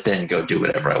 but then go do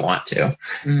whatever I want to.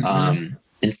 Mm-hmm.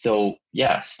 And so,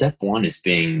 yeah, step one is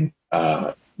being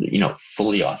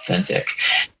fully authentic,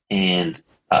 and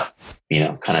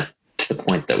kind of to the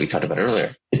point that we talked about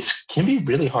earlier, it can be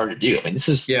really hard to do. I mean, this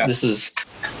is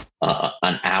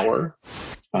an hour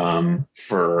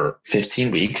for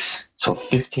 15 weeks, so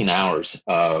 15 hours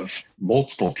of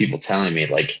multiple people telling me,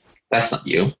 like, that's not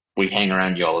you. We hang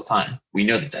around you all the time. We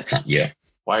know that that's not you.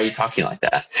 Why are you talking like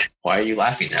that? Why are you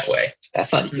laughing that way?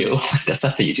 That's not you. That's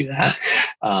not how you do that.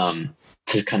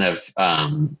 To kind of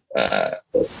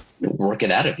work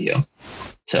it out of you,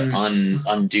 to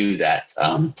undo that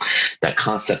that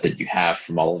concept that you have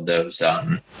from all of those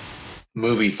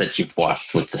movies that you've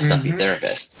watched with the stuffy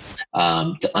therapist,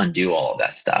 to undo all of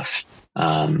that stuff.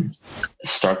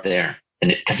 Start there,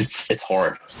 and because it's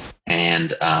hard.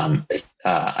 And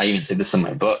I even say this in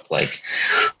my book, like,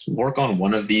 work on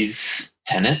one of these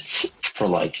tenets for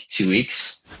like 2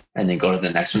 weeks, and then go to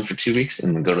the next one for 2 weeks,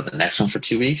 and then go to the next one for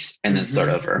 2 weeks, and then start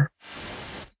over.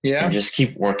 Yeah. And just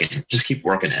keep working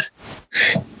it.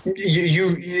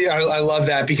 I love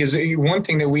that, because one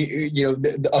thing that we,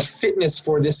 a fitness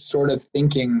for this sort of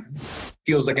thinking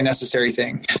feels like a necessary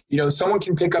thing. Someone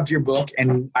can pick up your book,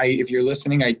 and if you're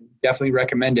listening, I definitely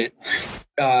recommend it.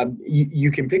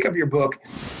 You can pick up your book,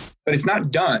 but it's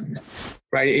not done,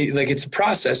 right? It's a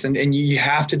process, and you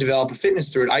have to develop a fitness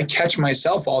through it. I catch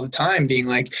myself all the time being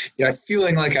like,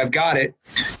 feeling like I've got it,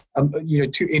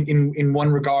 in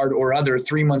one regard or other.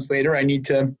 3 months later, I need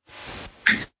to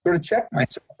sort of check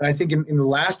myself. And I think in the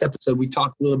last episode, we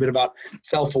talked a little bit about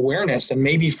self-awareness, and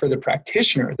maybe for the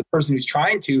practitioner, the person who's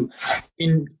trying to,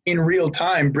 in real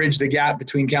time, bridge the gap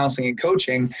between counseling and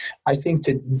coaching. I think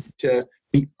to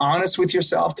be honest with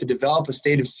yourself, to develop a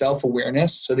state of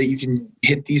self-awareness so that you can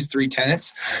hit these 3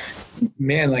 tenets,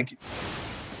 man, like,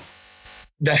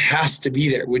 that has to be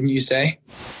there, wouldn't you say?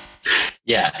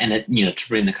 Yeah. And to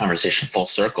bring the conversation full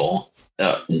circle,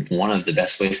 one of the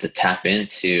best ways to tap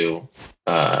into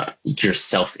your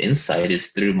self-insight is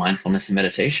through mindfulness and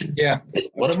meditation. Yeah.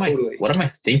 What am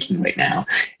I thinking right now?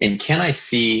 And can I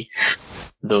see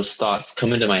those thoughts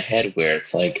come into my head where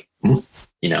it's like,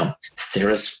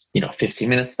 Sarah's, 15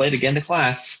 minutes late again to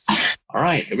class. All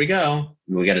right, here we go.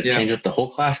 We got to change up the whole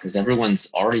class because everyone's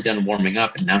already done warming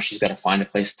up, and now she's got to find a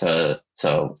place to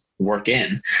work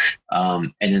in,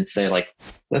 and then say, like,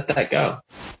 let that go.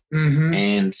 Mm-hmm.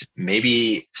 And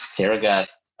maybe Sarah got,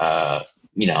 her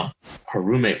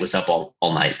roommate was up all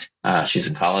night. She's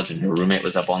in college, and her roommate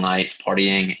was up all night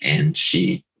partying, and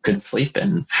she couldn't sleep,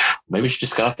 and maybe she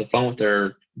just got off the phone with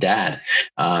her dad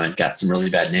and got some really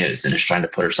bad news and is trying to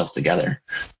put herself together.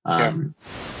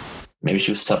 Maybe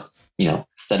she was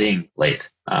studying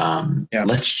late.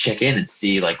 Let's check in and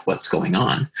see, like, what's going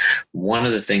on. One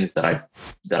of the things that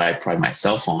I pride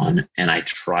myself on, and I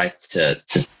try to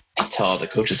to tell the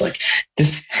coaches like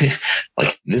this,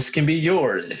 like this can be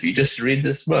yours if you just read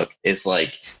this book. It's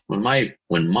like when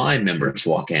my members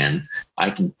walk in,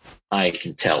 I can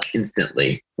tell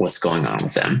instantly what's going on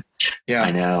with them. Yeah.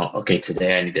 I know. Okay,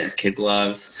 today I need to have kid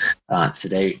gloves.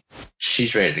 Today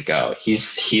she's ready to go.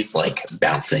 He's like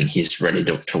bouncing. He's ready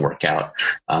to work out.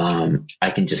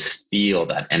 I can just feel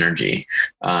that energy.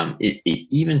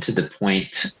 Even to the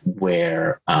point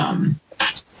where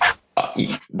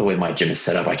the way my gym is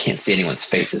set up, I can't see anyone's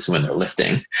faces when they're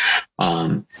lifting.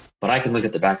 But I can look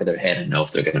at the back of their head and know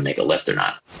if they're going to make a lift or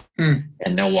not.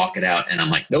 And they'll walk it out. And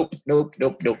I'm like, nope.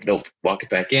 Walk it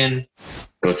back in,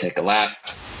 go take a lap.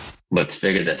 Let's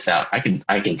figure this out. I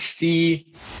can see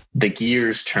the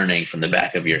gears turning from the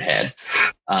back of your head.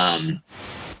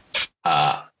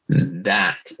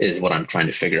 That is what I'm trying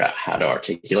to figure out how to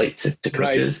articulate to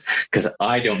coaches, because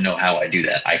I don't know how I do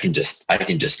that. I can just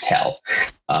tell.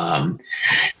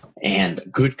 And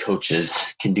good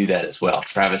coaches can do that as well.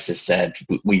 Travis has said,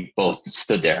 we both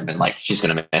stood there and been like, she's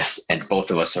going to miss. And both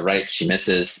of us are right. She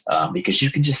misses because you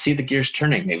can just see the gears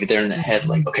turning. Maybe they're in the head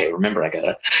like, okay, remember, I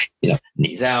got to,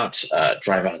 knees out,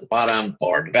 drive out of the bottom,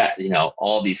 bar to back,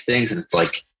 all these things. And it's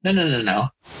like, no.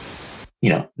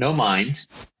 No mind,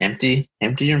 empty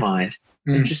your mind,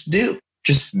 and just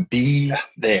be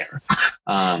there.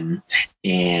 And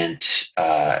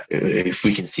if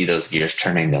we can see those gears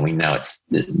turning, then we know it's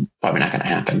probably not going to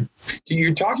happen.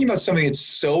 You're talking about something that's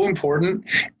so important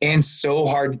and so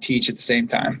hard to teach at the same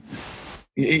time.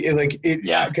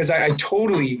 Because I'm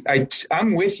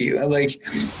with you. Like,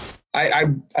 I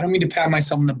don't mean to pat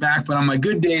myself on the back, but on my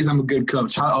good days, I'm a good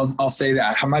coach. I'll say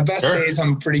that. On my best days,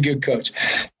 I'm a pretty good coach.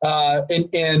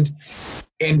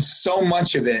 And so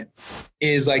much of it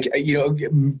is like, a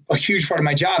huge part of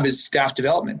my job is staff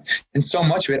development. And so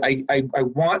much of it, I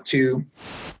want to,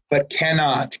 but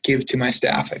cannot give to my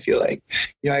staff. I feel like,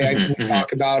 we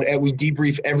talk about it. We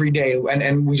debrief every day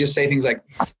and we just say things like,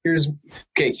 here's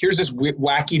this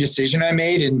wacky decision I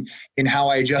made in how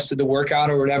I adjusted the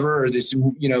workout or whatever, or this,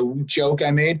 joke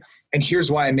I made. And here's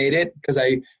why I made it. Because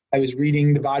I was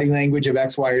reading the body language of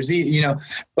X, Y, or Z,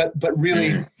 but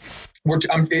really,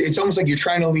 it's almost like you're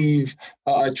trying to leave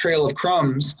a trail of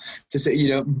crumbs to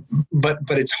say, but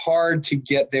it's hard to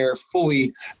get there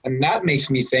fully. And that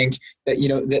makes me think that,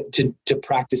 that to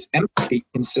practice empathy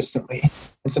consistently.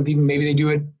 And some people, maybe they do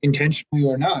it intentionally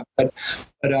or not, but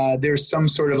there's some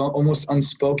sort of almost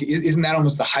unspoken, isn't that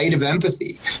almost the height of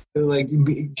empathy? Like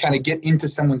kind of get into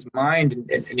someone's mind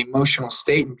and an emotional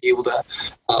state and be able to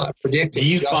predict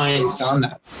it. Based on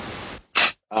that.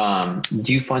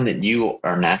 Do you find that you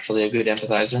are naturally a good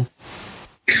empathizer?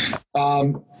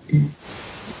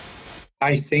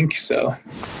 I think so.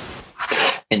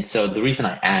 And so the reason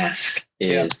I ask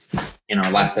is in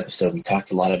our last episode, we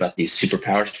talked a lot about these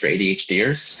superpowers for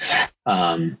ADHDers.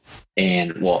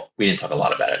 We didn't talk a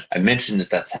lot about it. I mentioned that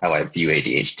that's how I view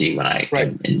ADHD when I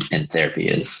in therapy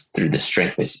is through the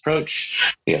strength-based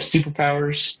approach. We have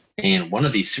superpowers. And one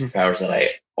of these superpowers that I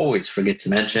always forget to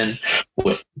mention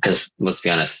because let's be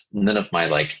honest, none of my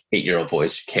 8-year-old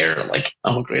boys care. Like,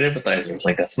 I'm a great empathizer.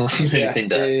 Like, that's not anything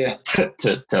to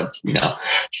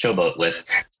showboat with.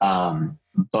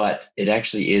 But it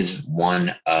actually is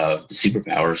one of the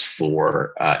superpowers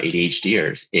for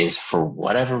ADHDers is for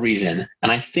whatever reason.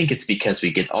 And I think it's because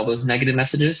we get all those negative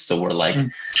messages. So we're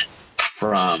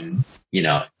from,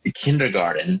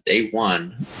 kindergarten, day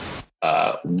one,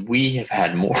 we have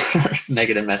had more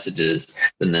negative messages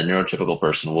than the neurotypical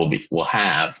person will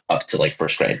have up to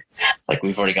first grade. Like,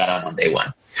 we've already got on day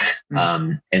one.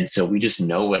 And so we just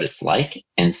know what it's like.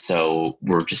 And so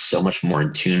we're just so much more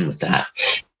in tune with that.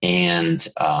 And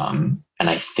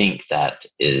I think that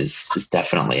is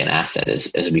definitely an asset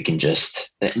as we can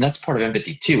and that's part of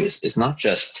empathy too, is not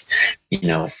just,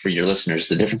 for your listeners,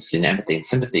 the difference between empathy and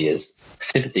sympathy is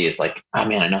like, oh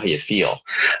man, I know how you feel.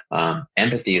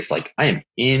 Empathy is like, I am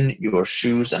in your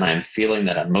shoes and I'm feeling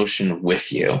that emotion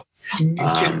with you.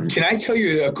 Can I tell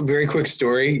you a very quick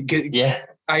story? Yeah.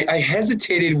 I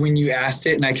hesitated when you asked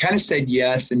it, and I kind of said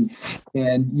yes. And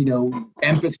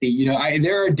empathy.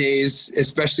 There are days,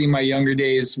 especially in my younger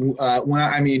days, when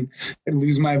I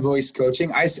lose my voice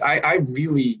coaching. I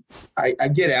really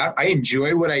get out. I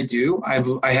enjoy what I do.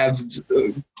 I have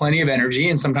plenty of energy,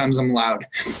 and sometimes I'm loud,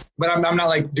 but I'm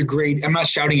not degrade. I'm not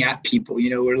shouting at people.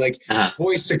 We're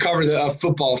voice to cover the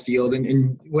football field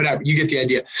and whatever. You get the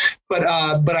idea. But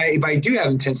if I do have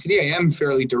intensity, I am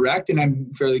fairly direct and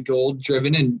I'm fairly goal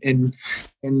driven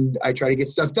and I try to get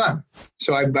stuff done.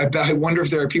 So I wonder if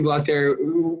there are people out there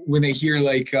when they hear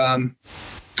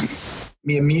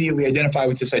me immediately identify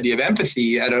with this idea of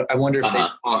empathy. I wonder if they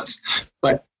pause.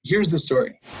 But here's the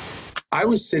story. I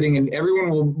was sitting, and everyone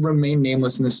will remain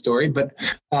nameless in this story, but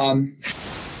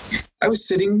I was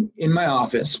sitting in my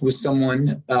office with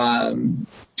someone, and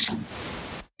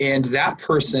that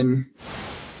person,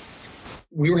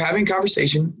 we were having a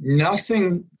conversation.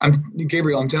 Nothing,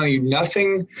 Gabriel, I'm telling you,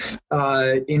 nothing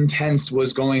intense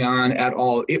was going on at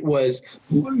all. It was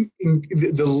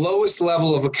the lowest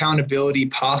level of accountability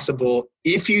possible,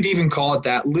 if you'd even call it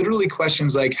that. Literally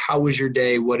questions like, how was your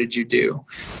day? What did you do?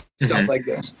 Stuff like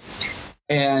this.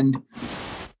 And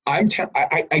I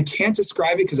can't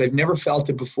describe it because I've never felt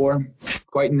it before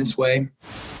quite in this way.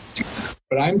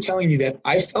 But I'm telling you that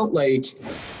I felt like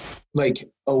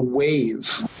a wave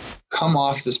come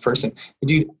off this person.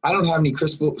 Dude, I don't have any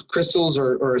crystals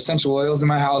or essential oils in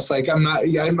my house. Like I am a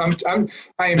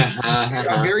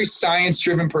very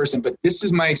science-driven person, but this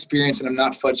is my experience and I'm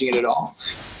not fudging it at all.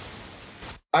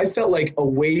 I felt like a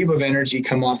wave of energy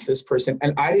come off this person,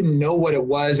 and I didn't know what it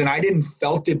was, and I didn't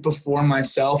felt it before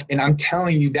myself. And I'm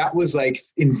telling you, that was like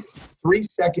in 3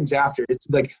 seconds after. It's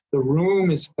like the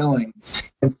room is filling,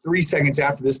 and 3 seconds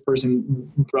after, this person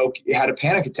had a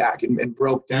panic attack and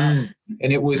broke down.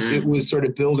 And it was sort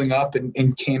of building up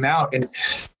and came out. And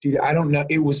dude, I don't know.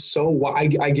 It was so, I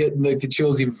get like the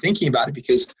chills even thinking about it,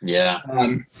 because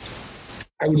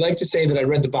I would like to say that I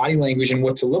read the body language and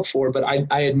what to look for, but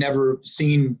I had never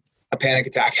seen a panic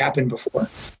attack happen before.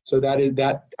 So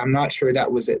that I'm not sure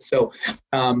that was it. So,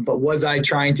 but was I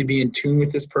trying to be in tune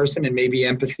with this person? And maybe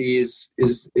empathy is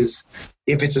if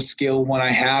it's a skill one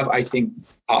I have, I think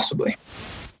possibly.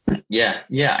 Yeah.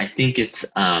 I think it's,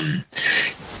 I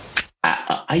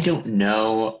don't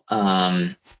know.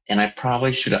 And I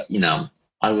probably should,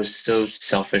 I was so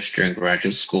selfish during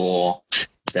graduate school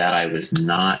that I was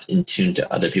not in tune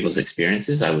to other people's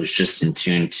experiences. I was just in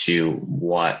tune to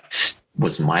what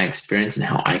was my experience and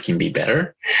how I can be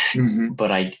better.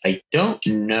 But I don't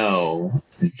know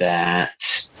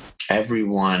that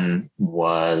everyone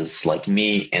was like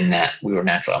me in that we were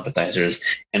natural empathizers,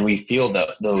 and we feel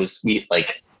that we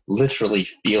like literally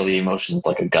feel the emotions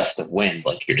like a gust of wind,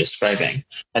 like you're describing.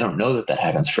 I don't know that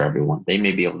happens for everyone. They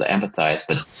may be able to empathize,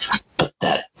 but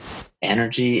that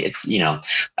energy, it's,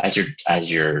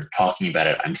 as you're talking about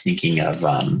it, I'm thinking of,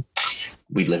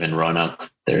 we live in Roanoke.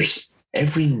 There's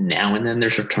every now and then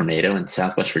there's a tornado in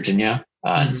Southwest Virginia.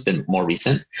 It's been more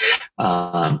recent.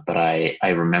 But I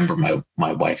remember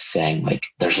my wife saying, like,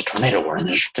 there's a tornado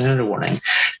warning.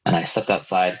 And I stepped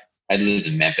outside. I lived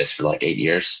in Memphis for like 8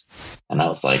 years. And I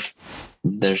was like,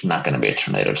 there's not going to be a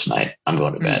tornado tonight. I'm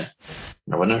going to bed.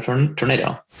 There wasn't a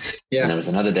tornado. Yeah. And there was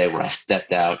another day where I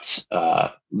stepped out,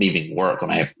 leaving work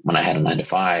when I had a 9 to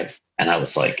 5, and I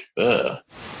was like, ugh.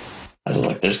 I was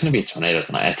like, there's going to be a tornado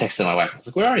tonight. I texted my wife. I was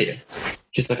like, where are you?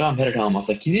 She's like, oh, I'm headed home. I was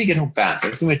like, you need to get home fast.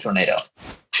 There's going to be a tornado.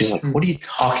 She's like, what are you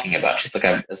talking about? She's like,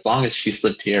 as long as she's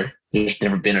lived here, there's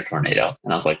never been a tornado.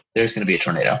 And I was like, there's going to be a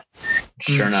tornado.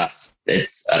 Sure enough,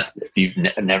 it's if you've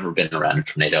never been around a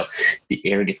tornado, the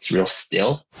air gets real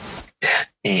still,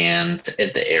 and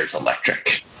the air's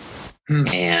electric.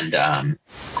 And then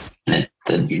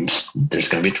there's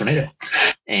going to be a tornado.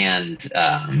 And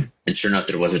sure enough,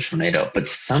 there was a tornado. But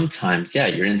sometimes,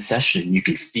 you're in session, you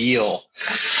can feel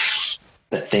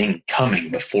the thing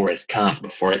coming before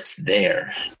it's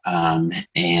there. I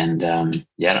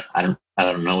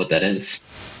don't know what that is.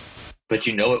 But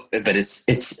but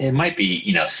it might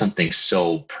be, something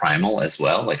so primal as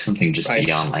well, like something just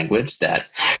beyond language that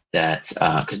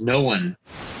because no one,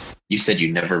 you said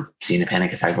you've never seen a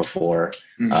panic attack before.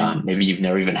 Maybe you've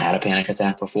never even had a panic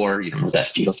attack before. You don't know what that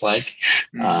feels like.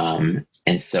 And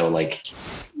so like,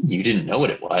 you didn't know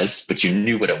what it was, but you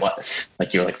knew what it was.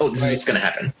 Like, you're like, oh, this is what's going to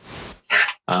happen.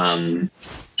 And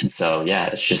so,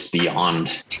 it's just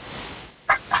beyond.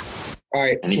 All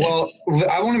right. anything. Well,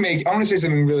 I want to say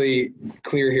something really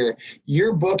clear here.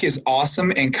 Your book is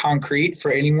awesome and concrete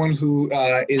for anyone who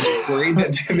is worried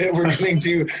that we're going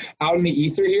to out in the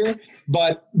ether here.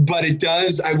 But it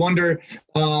does. I wonder,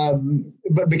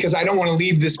 but because I don't want to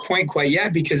leave this point quite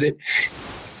yet, because it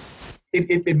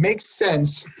makes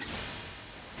sense.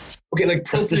 Okay, like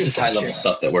this is high level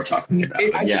stuff that we're talking about.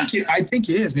 I think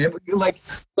it is, man. Like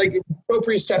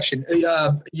proprioception,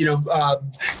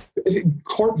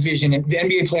 court vision, and the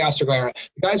NBA playoffs are going around.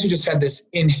 The guys who just had this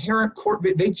inherent court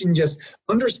vision, they can just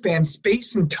understand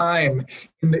space and time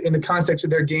in the context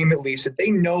of their game, at least, that they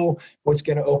know what's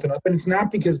going to open up. And it's not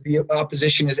because the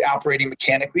opposition is operating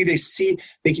mechanically. They see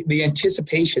the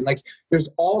anticipation. Like, there's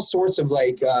all sorts of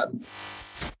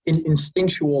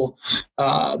instinctual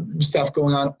stuff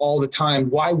going on all the time.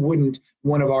 Why wouldn't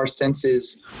one of our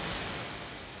senses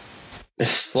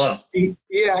It's flow.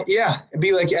 Yeah. It'd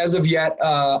be like as of yet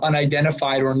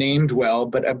unidentified or named well,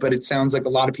 but it sounds like a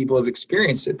lot of people have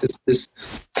experienced it.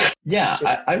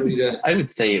 I would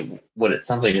say what it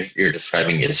sounds like you're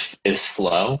describing is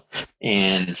flow,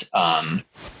 and I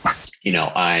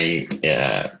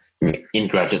in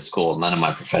graduate school, none of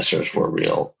my professors were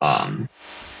real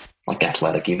like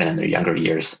athletic, even in their younger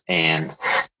years, and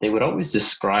they would always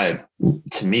describe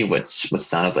to me what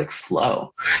sounded like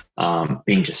flow,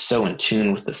 being just so in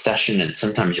tune with the session. And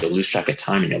sometimes you'll lose track of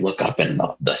time and you look up and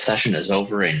the session is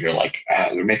over and you're like,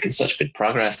 you're making such good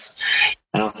progress.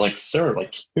 And I was like, sir,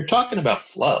 like you're talking about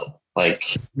flow.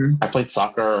 Like I played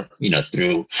soccer,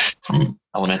 from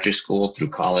elementary school through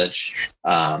college,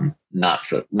 not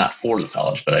for the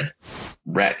college, but I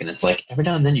rec. And it's like every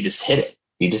now and then you just hit it.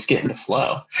 You just get into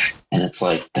flow. And it's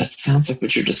like, that sounds like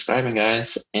what you're describing,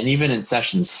 guys. And even in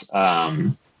sessions,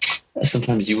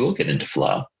 sometimes you will get into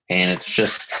flow. And it's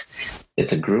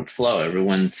a group flow.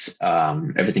 Everyone's,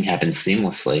 everything happens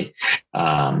seamlessly.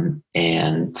 To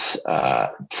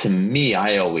me,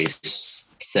 I always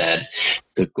said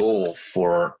the goal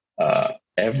for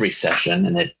every session,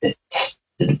 and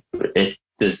it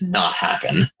does not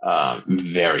happen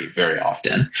very, very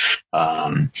often.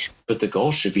 But the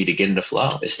goal should be to get into flow,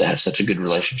 is to have such a good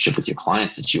relationship with your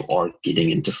clients that you are getting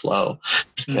into flow.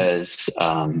 Because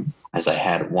as I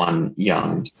had one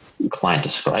young client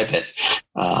describe it,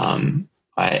 I'm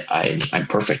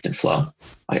perfect in flow.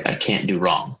 I can't do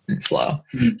wrong in flow.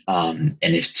 And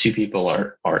if two people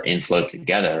are in flow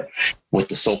together with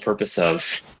the sole purpose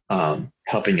of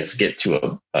helping us get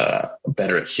to a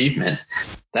better achievement,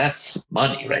 that's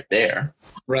money right there.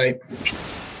 Right.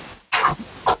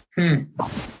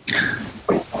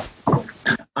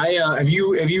 Have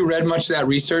you read much of that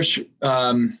research?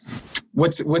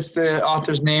 What's the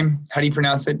author's name? How do you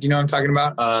pronounce it? Do you know what I'm talking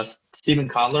about? Stephen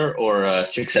Kotler or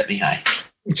Csikszentmihalyi.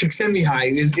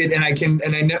 Csikszentmihalyi is it, and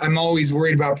I'm always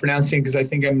worried about pronouncing it because I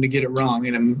think I'm going to get it wrong,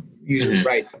 and I'm usually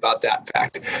right about that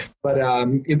fact. But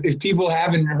if people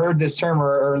haven't heard this term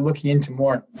or are looking into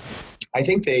more, I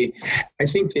think they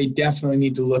definitely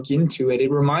need to look into it.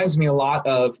 It reminds me a lot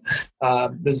of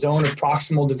the zone of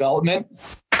proximal development,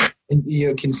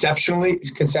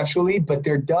 conceptually, but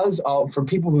there does, for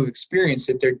people who've experienced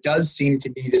it, there does seem to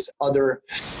be this other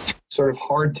sort of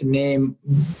hard to name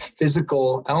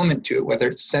physical element to it, whether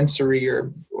it's sensory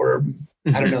or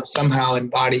I don't know, somehow in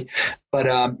body. But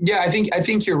I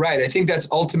think you're right. I think that's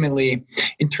ultimately,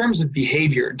 in terms of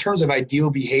behavior, in terms of ideal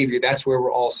behavior, that's where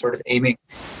we're all sort of aiming,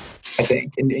 I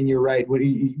think. And you're right.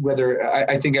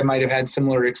 I think I might have had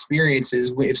similar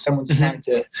experiences if someone's trying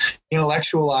to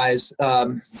intellectualize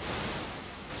a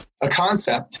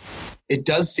concept. It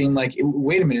does seem like,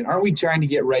 wait a minute, aren't we trying to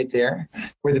get right there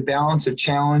where the balance of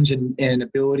challenge and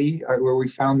ability, where we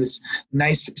found this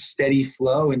nice steady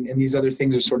flow and these other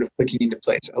things are sort of clicking into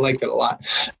place? I like that a lot.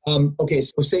 Okay,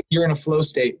 so say you're in a flow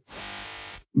state.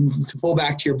 To pull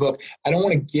back to your book, I don't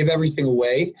want to give everything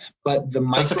away, but the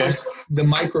micro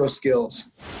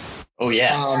skills. Oh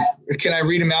yeah. Can I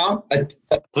read them out?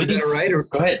 Please. Is that all right?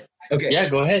 Go ahead. Okay. Yeah,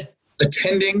 go ahead.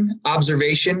 Attending,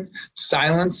 observation,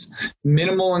 silence,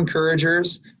 minimal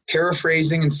encouragers,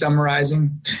 paraphrasing and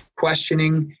summarizing,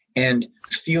 questioning, and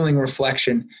feeling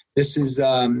reflection. This is,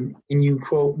 and you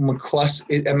quote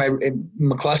McCluskey.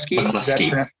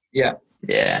 McCluskey. Yeah.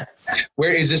 Yeah.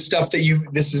 Where is this stuff that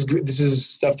this is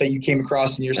stuff that you came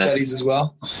across in your studies as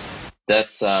well?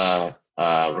 That's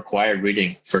required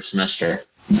reading first semester.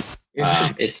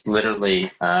 It's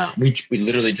literally, we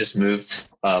literally just moved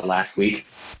last week.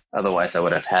 Otherwise I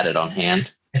would have had it on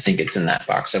hand. I think it's in that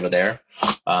box over there.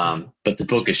 But the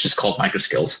book is just called Micro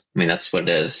Skills. I mean, that's what it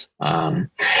is.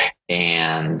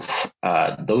 And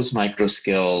those micro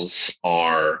skills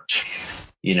are,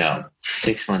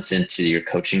 6 months into your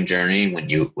coaching journey, when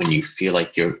you feel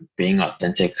like you're being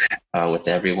authentic with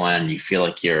everyone, you feel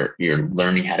like you're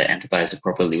learning how to empathize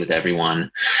appropriately with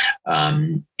everyone,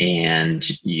 and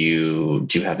you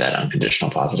do have that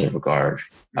unconditional positive regard.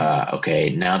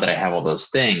 Okay, now that I have all those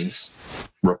things,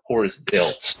 rapport is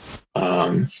built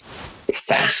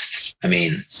fast. I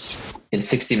mean, in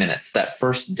 60 minutes, that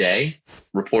first day,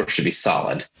 rapport should be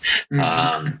solid.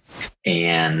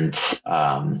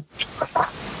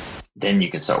 Then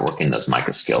you can start working those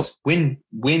micro skills when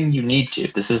you need to.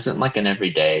 This isn't like an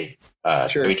everyday,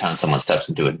 Sure. every time someone steps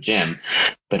into a gym,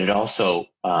 but it also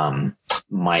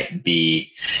might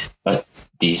be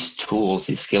these tools,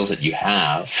 these skills that you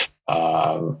have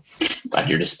at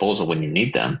your disposal when you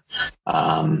need them.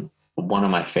 One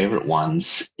of my favorite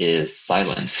ones is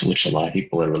silence, which a lot of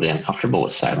people are really uncomfortable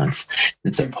with silence.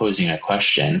 And so posing a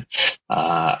question,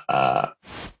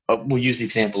 we'll use the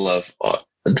example of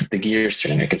the gears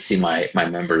turning. I could see my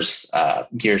members'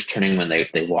 gears turning when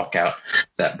they walk out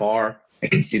that bar. I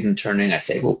can see them turning. I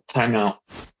say, well, time out,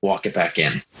 walk it back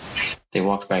in. They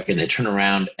walk back in, they turn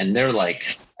around, and they're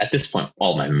like, at this point,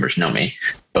 all my members know me,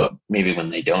 but maybe when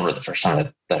they don't, or the first time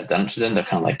that I've done it to them, they're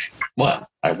kind of like, what?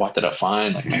 I walked it up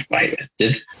fine. Like, I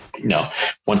did,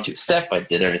 1-2 step. I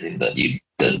did everything that you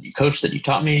coached, that you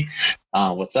taught me.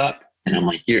 What's up? And I'm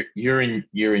like, you're in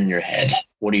your head.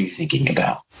 What are you thinking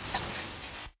about?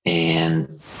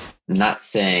 And not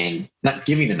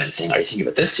giving them anything. Are you thinking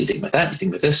about this? Are you thinking about that? Are you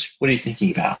thinking about this? What are you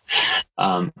thinking about?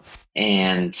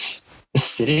 And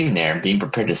sitting there, being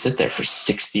prepared to sit there for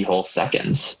 60 whole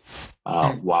seconds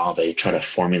while they try to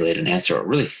formulate an answer or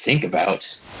really think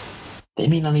about, they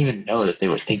may not even know that they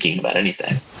were thinking about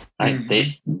anything. Right?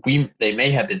 Mm-hmm. They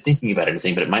may have been thinking about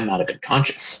anything, but it might not have been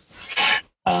conscious.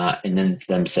 And then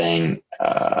them saying,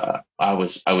 I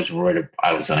was worried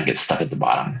I was going to get stuck at the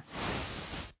bottom.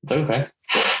 It's okay.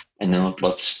 And then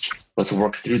let's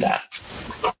work through that.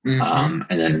 Mm-hmm.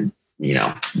 And then,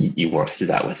 you work through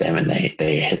that with them, and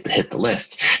they hit the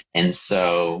lift. And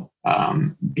so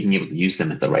being able to use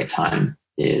them at the right time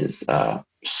is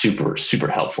super, super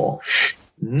helpful.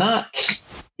 Not,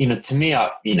 to me,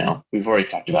 we've already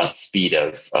talked about the speed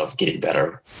of getting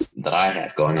better that I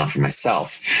have going on for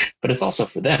myself, but it's also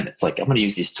for them. It's like, I'm going to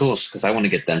use these tools because I want to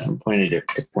get them from point A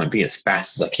to point B as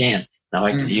fast as I can. Now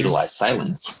I can utilize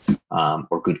silence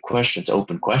or good questions,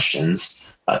 open questions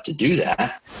to do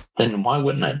that. Then why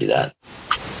wouldn't I do that?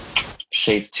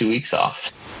 Shave 2 weeks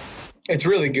off. It's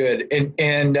really good,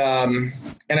 and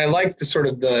I like the sort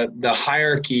of the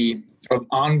hierarchy of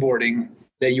onboarding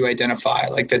that you identify,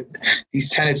 like that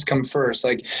these tenets come first.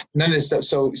 Like none of this stuff.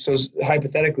 So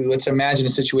hypothetically, let's imagine a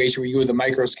situation where you were the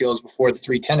micro skills before the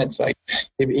 3 tenets. Like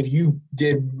if you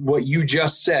did what you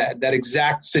just said, that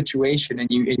exact situation, and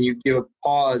you give a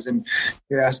pause and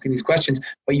you're asking these questions,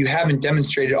 but you haven't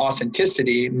demonstrated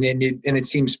authenticity, and it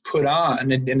seems put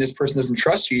on, and this person doesn't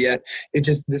trust you yet.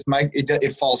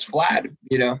 It falls flat.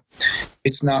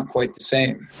 It's not quite the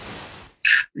same.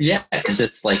 Yeah, because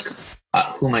it's like,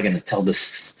 who am I going to tell this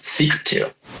secret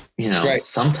to? Right.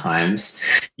 Sometimes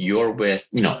you're with,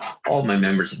 all my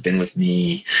members have been with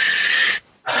me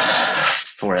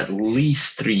for at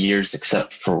least 3 years,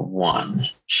 except for one.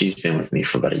 She's been with me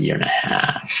for about 1.5 years.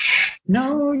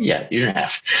 No, yeah, 1.5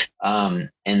 years.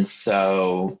 And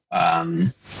so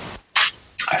I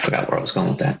forgot where I was going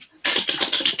with that.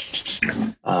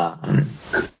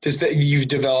 Just that you've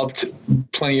developed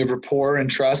plenty of rapport and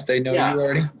trust. They know you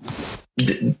already.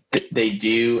 They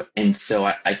do. And so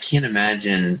I can't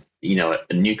imagine,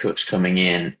 a new coach coming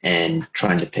in and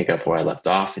trying to pick up where I left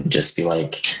off and just be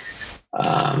like,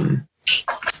 how's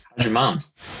your mom?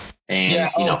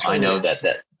 And, totally. I know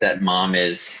that mom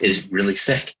is really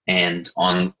sick, and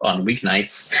on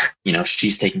weeknights,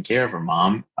 she's taking care of her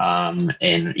mom.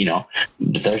 And,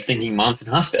 they're thinking mom's in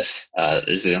hospice. They're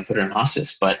going to put her in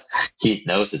hospice, but he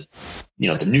knows that,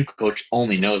 the new coach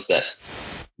only knows that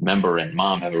member and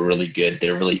mom they're really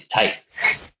tight.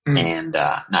 And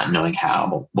not knowing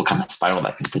what kind of spiral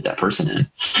that can put that person in.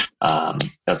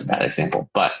 That was a bad example,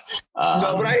 but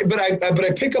no, but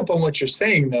I pick up on what you're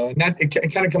saying though, and that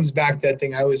it kind of comes back to that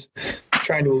thing I was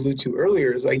trying to allude to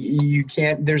earlier. Is like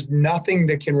there's nothing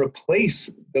that can replace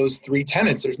those 3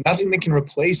 tenets. There's nothing that can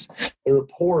replace the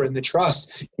rapport and the trust.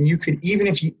 And you could even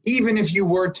if you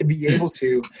were to be able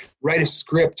to write a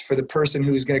script for the person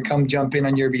who's going to come jump in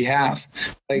on your behalf.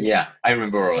 Like, yeah, I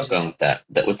remember where I was going with that.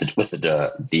 That with the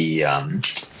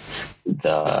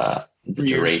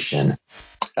duration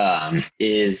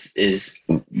is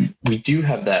we do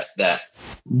have that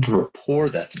rapport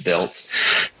that's built,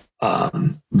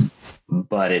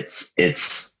 but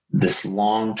it's this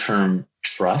long-term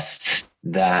trust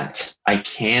that I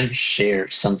can share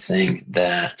something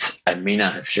that I may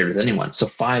not have shared with anyone. So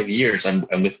 5 years, I'm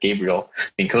with Gabriel,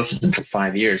 being coached with him for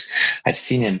 5 years. I've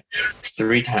seen him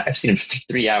 3 times. I've seen him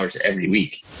 3 hours every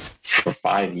week for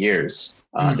 5 years.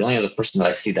 The only other person that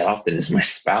I see that often is my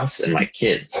spouse and my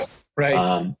kids. Right.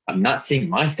 I'm not seeing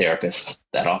my therapist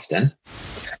that often.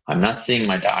 I'm not seeing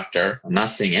my doctor. I'm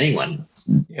not seeing anyone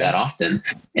that often.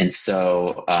 And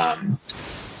so,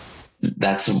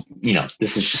 that's,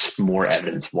 this is just more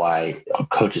evidence why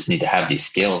coaches need to have these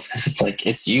skills, because it's like,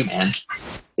 it's you, man.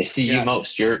 They see you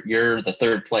most. You're the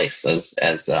third place, as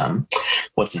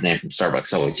what's his name from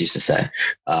Starbucks always used to say.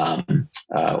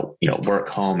 Work,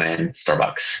 home, and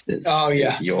Starbucks is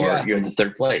you're the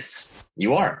third place.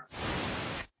 You are.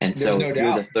 And so if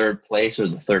you're the third place or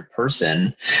the third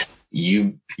person,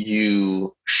 you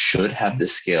should have the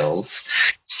skills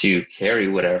to carry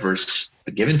whatever's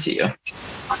given to you.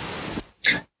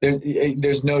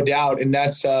 There's no doubt, and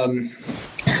that's a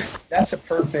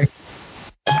perfect.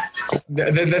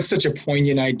 That's such a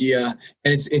poignant idea,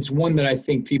 and it's one that I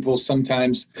think people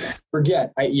sometimes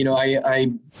forget.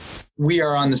 We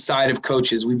are on the side of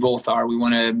coaches. We both are. We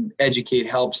want to educate,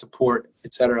 help, support,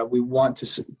 etc. We want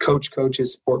to coach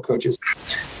coaches, support coaches.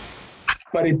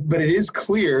 But it is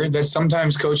clear that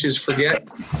sometimes coaches forget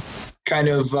kind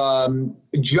of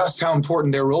just how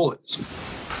important their role is.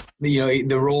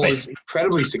 The role is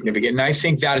incredibly significant. And I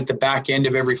think that at the back end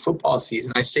of every football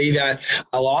season,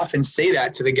 I'll often say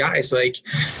that to the guys, like,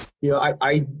 and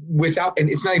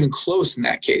it's not even close in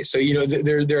that case. So,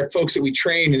 there are folks that we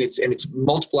train and it's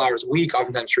multiple hours a week,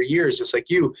 oftentimes for years, just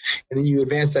like you. And then you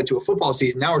advance that to a football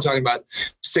season. Now we're talking about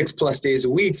 6+ days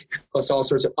a week, plus all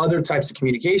sorts of other types of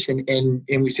communication. And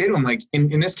we say to them, like,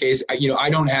 in this case, I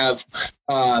don't have,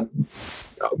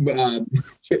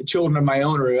 children of my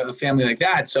own or a family like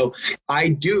that. So I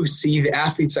do see the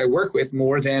athletes I work with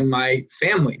more than my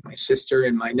family, my sister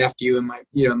and my nephew and my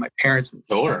parents.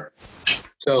 Sure.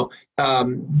 So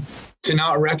to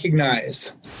not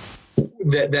recognize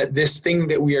that this thing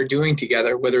that we are doing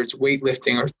together, whether it's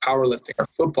weightlifting or powerlifting or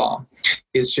football,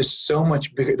 is just so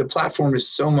much bigger. The platform is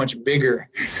so much bigger.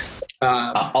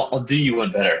 I'll do you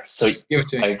one better. So give it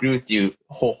to me. I agree with you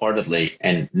wholeheartedly.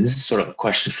 And this is sort of a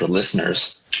question for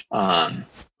listeners.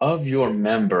 Of your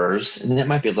members, and it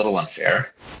might be a little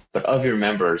unfair, but of your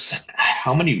members,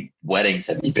 how many weddings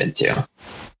have you been to?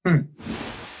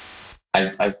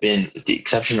 I've been, with the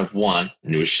exception of one,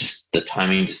 and it was just the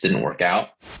timing just didn't work out.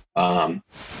 But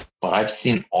I've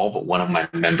seen all but one of my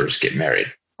members get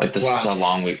married. Like, this is how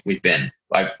long we've been.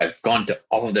 I've gone to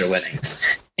all of their weddings,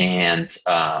 and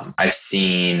I've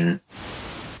seen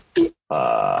 3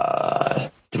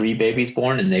 babies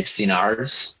born, and they've seen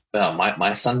ours,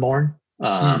 my son born.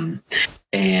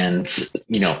 And,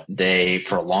 they,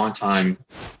 for a long time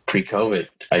pre-COVID,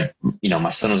 my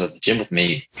son was at the gym with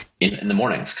me in the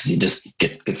mornings because he just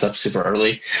gets up super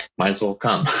early. Might as well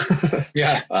come.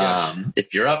 Yeah.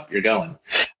 If you're up, you're going.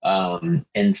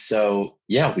 And so,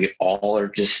 we all are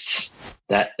just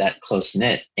that close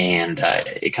knit. And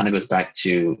it kind of goes back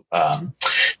to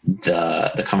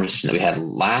the conversation that we had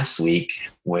last week,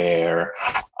 where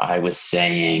I was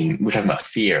saying, we're talking about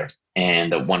fear.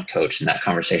 And the one coach in that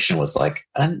conversation was like,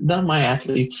 none of my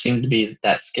athletes seem to be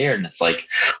that scared. And it's like,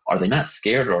 are they not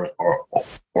scared, or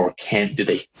do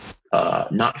they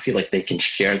not feel like they can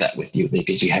share that with you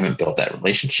because you haven't built that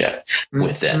relationship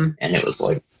with them? And it was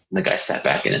like, the guy sat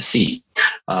back in his seat.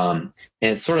 And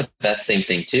it's sort of that same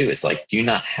thing too. It's like, do you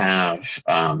not have,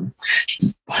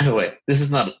 by the way, this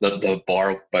is not the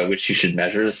bar by which you should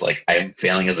measure. It's like, I am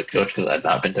failing as a coach because I've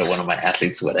not been to one of my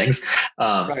athletes' weddings.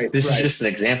 This is just an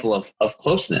example of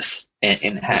closeness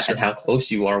and how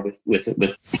close you are with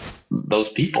those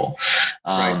people.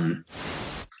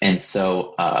 And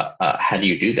so how do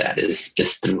you do that? Is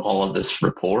just through all of this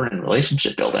rapport and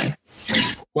relationship building.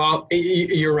 Well,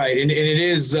 you're right. And it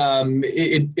is,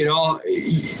 it all,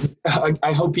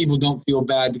 I hope people don't feel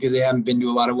bad because they haven't been to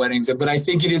a lot of weddings, but I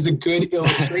think it is a good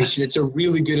illustration. It's a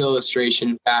really good illustration,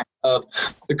 in fact, of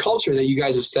the culture that you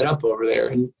guys have set up over there.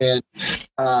 And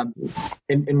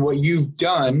what you've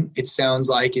done, it sounds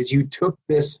like, is you took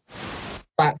this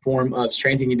platform of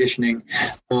strength and conditioning,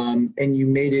 and you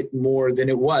made it more than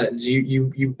it was.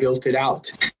 You built it out,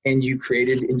 and you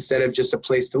created, instead of just a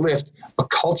place to lift, a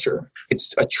culture.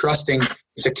 It's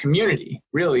a community,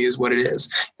 really, is what it is.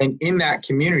 And in that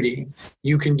community,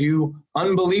 you can do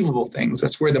unbelievable things.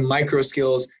 That's where the micro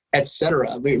skills,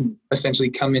 etc., they essentially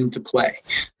come into play.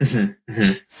 But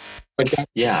that,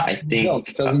 I think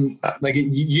it doesn't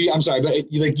I'm sorry,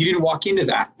 but you didn't walk into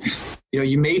that.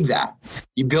 You made that,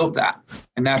 you built that,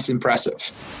 and that's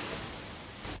impressive.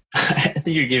 I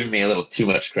think you're giving me a little too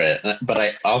much credit, but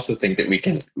I also think that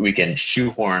we can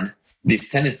shoehorn these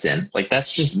tenets in. Like,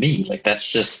 that's just me. Like, that's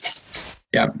just,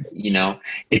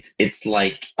 it's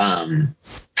like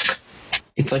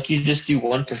you just do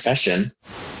one profession.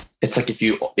 It's like if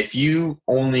you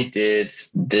only did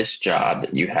this job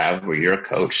that you have where you're a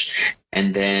coach,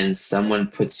 and then someone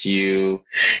puts you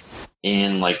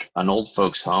in like an old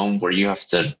folks home where you have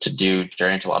to do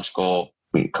gerontological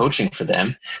coaching for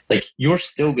them, like, you're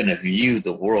still going to view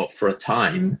the world for a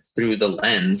time through the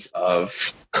lens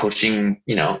of coaching,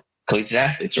 collegiate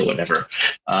athletes or whatever.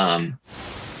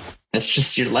 That's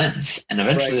just your lens, and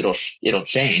eventually it'll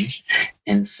change.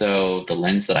 And so the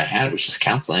lens that I had was just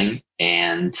counseling,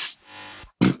 and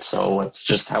so it's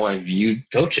just how I viewed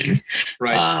coaching. So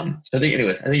I think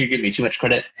you're giving me too much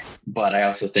credit, but I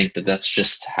also think that that's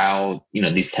just how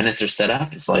these tenets are set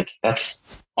up. It's like, that's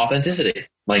authenticity.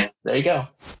 like, there you go.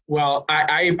 Well,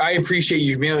 I appreciate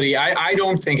your humility. I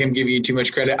don't think I'm giving you too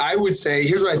much credit. I would say,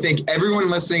 here's what I think. Everyone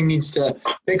listening needs to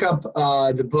pick up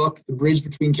the book, The Bridge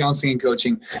Between Counseling and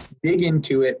Coaching, dig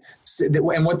into it.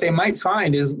 And what they might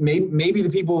find is maybe the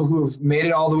people who have made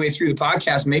it all the way through the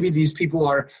podcast, maybe these people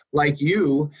are like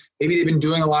you. Maybe they've been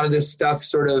doing a lot of this stuff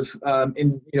sort of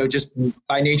just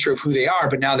by nature of who they are,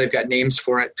 but now they've got names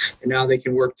for it and now they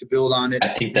can work to build on it.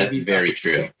 I think that's very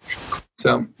true.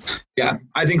 So, yeah,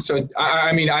 I think so.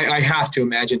 I mean, I have to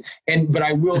imagine. But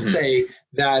I will say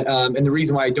that, and the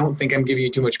reason why I don't think I'm giving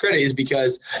you too much credit is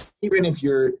because even if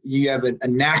you have a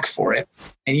knack for it,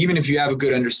 and even if you have a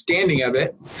good understanding of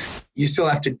it, you still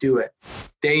have to do it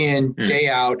day in, day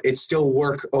out. It's still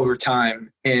work over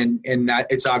time. And that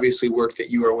it's obviously work that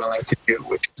you are willing to do,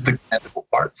 which is the commendable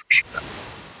part for sure.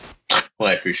 Well,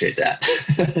 I appreciate that.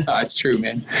 It's true,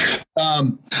 man.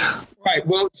 Right.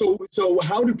 Well, so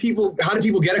how do people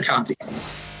get a copy?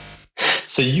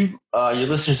 So your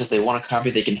listeners, if they want a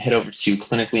copy, they can head over to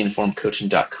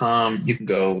clinicallyinformedcoaching.com. You can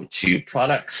go to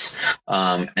products,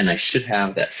 and I should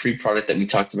have that free product that we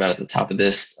talked about at the top of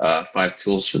this, 5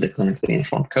 tools for the clinically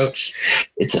informed coach.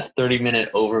 It's a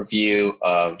 30-minute overview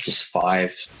of just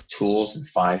 5 tools and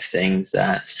 5 things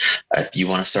that if you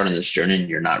want to start on this journey and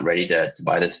you're not ready to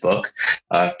buy this book,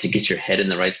 to get your head in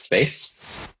the right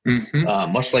space.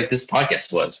 Much like this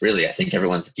podcast was, really. I think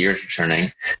everyone's gears are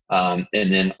turning. And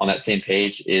then on that same page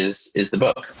is the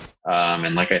book.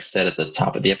 And like I said at the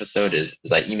top of the episode is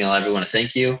I email everyone a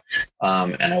thank you.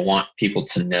 And I want people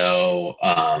to know,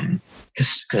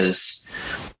 because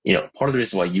part of the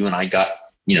reason why you and I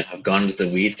have gone into the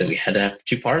weeds and we had to have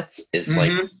 2 parts is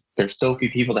like, there's so few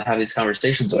people to have these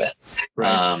conversations with.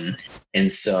 Right.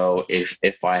 And so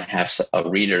if I have a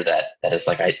reader that is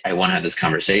like, I want to have this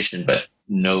conversation, but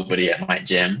nobody at my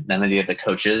gym, none of the other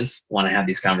coaches want to have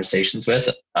these conversations with,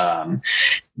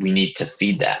 we need to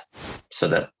feed that so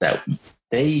that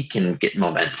they can get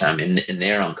momentum in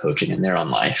their own coaching, in their own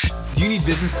life. Do you need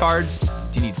business cards?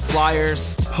 Do you need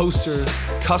flyers, posters,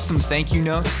 custom thank you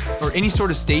notes, or any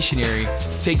sort of stationery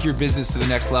to take your business to the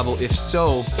next level? If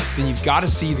so, then you've got to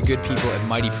see the good people at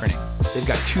Mighty Printing. They've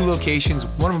got 2 locations.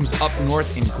 One of them's up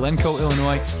north in Glencoe,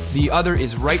 Illinois. The other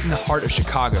is right in the heart of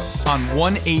Chicago on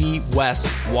 180 West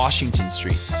Washington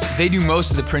Street. They do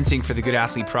most of the printing for the Good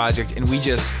Athlete Project, and we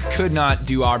just could not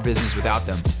do our business without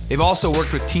them. They've also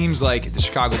worked with teams like the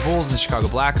Chicago Bulls and the Chicago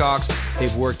Blackhawks.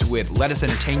 They've worked with Let Us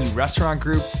Entertain You Restaurant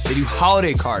Group. They do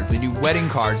holiday cards. They do wedding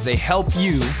cards. They help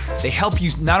you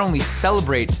not only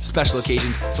celebrate special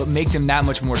occasions, but make them that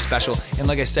much more special. And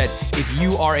like I said, if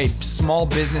you are a small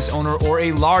business owner or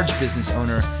a large business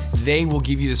owner, they will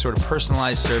give you this sort of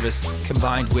personalized service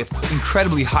combined with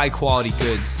incredibly high quality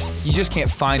goods. You just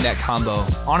can't find that combo,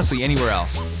 honestly, anywhere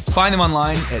else. Find them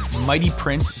online at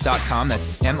mightyprint.com.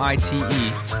 That's MITE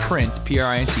print,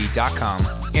 PRINT.com.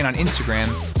 And on Instagram,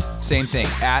 same thing,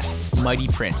 at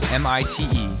mightyprint,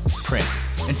 MITE print.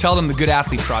 And tell them the Good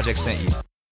Athlete Project sent you.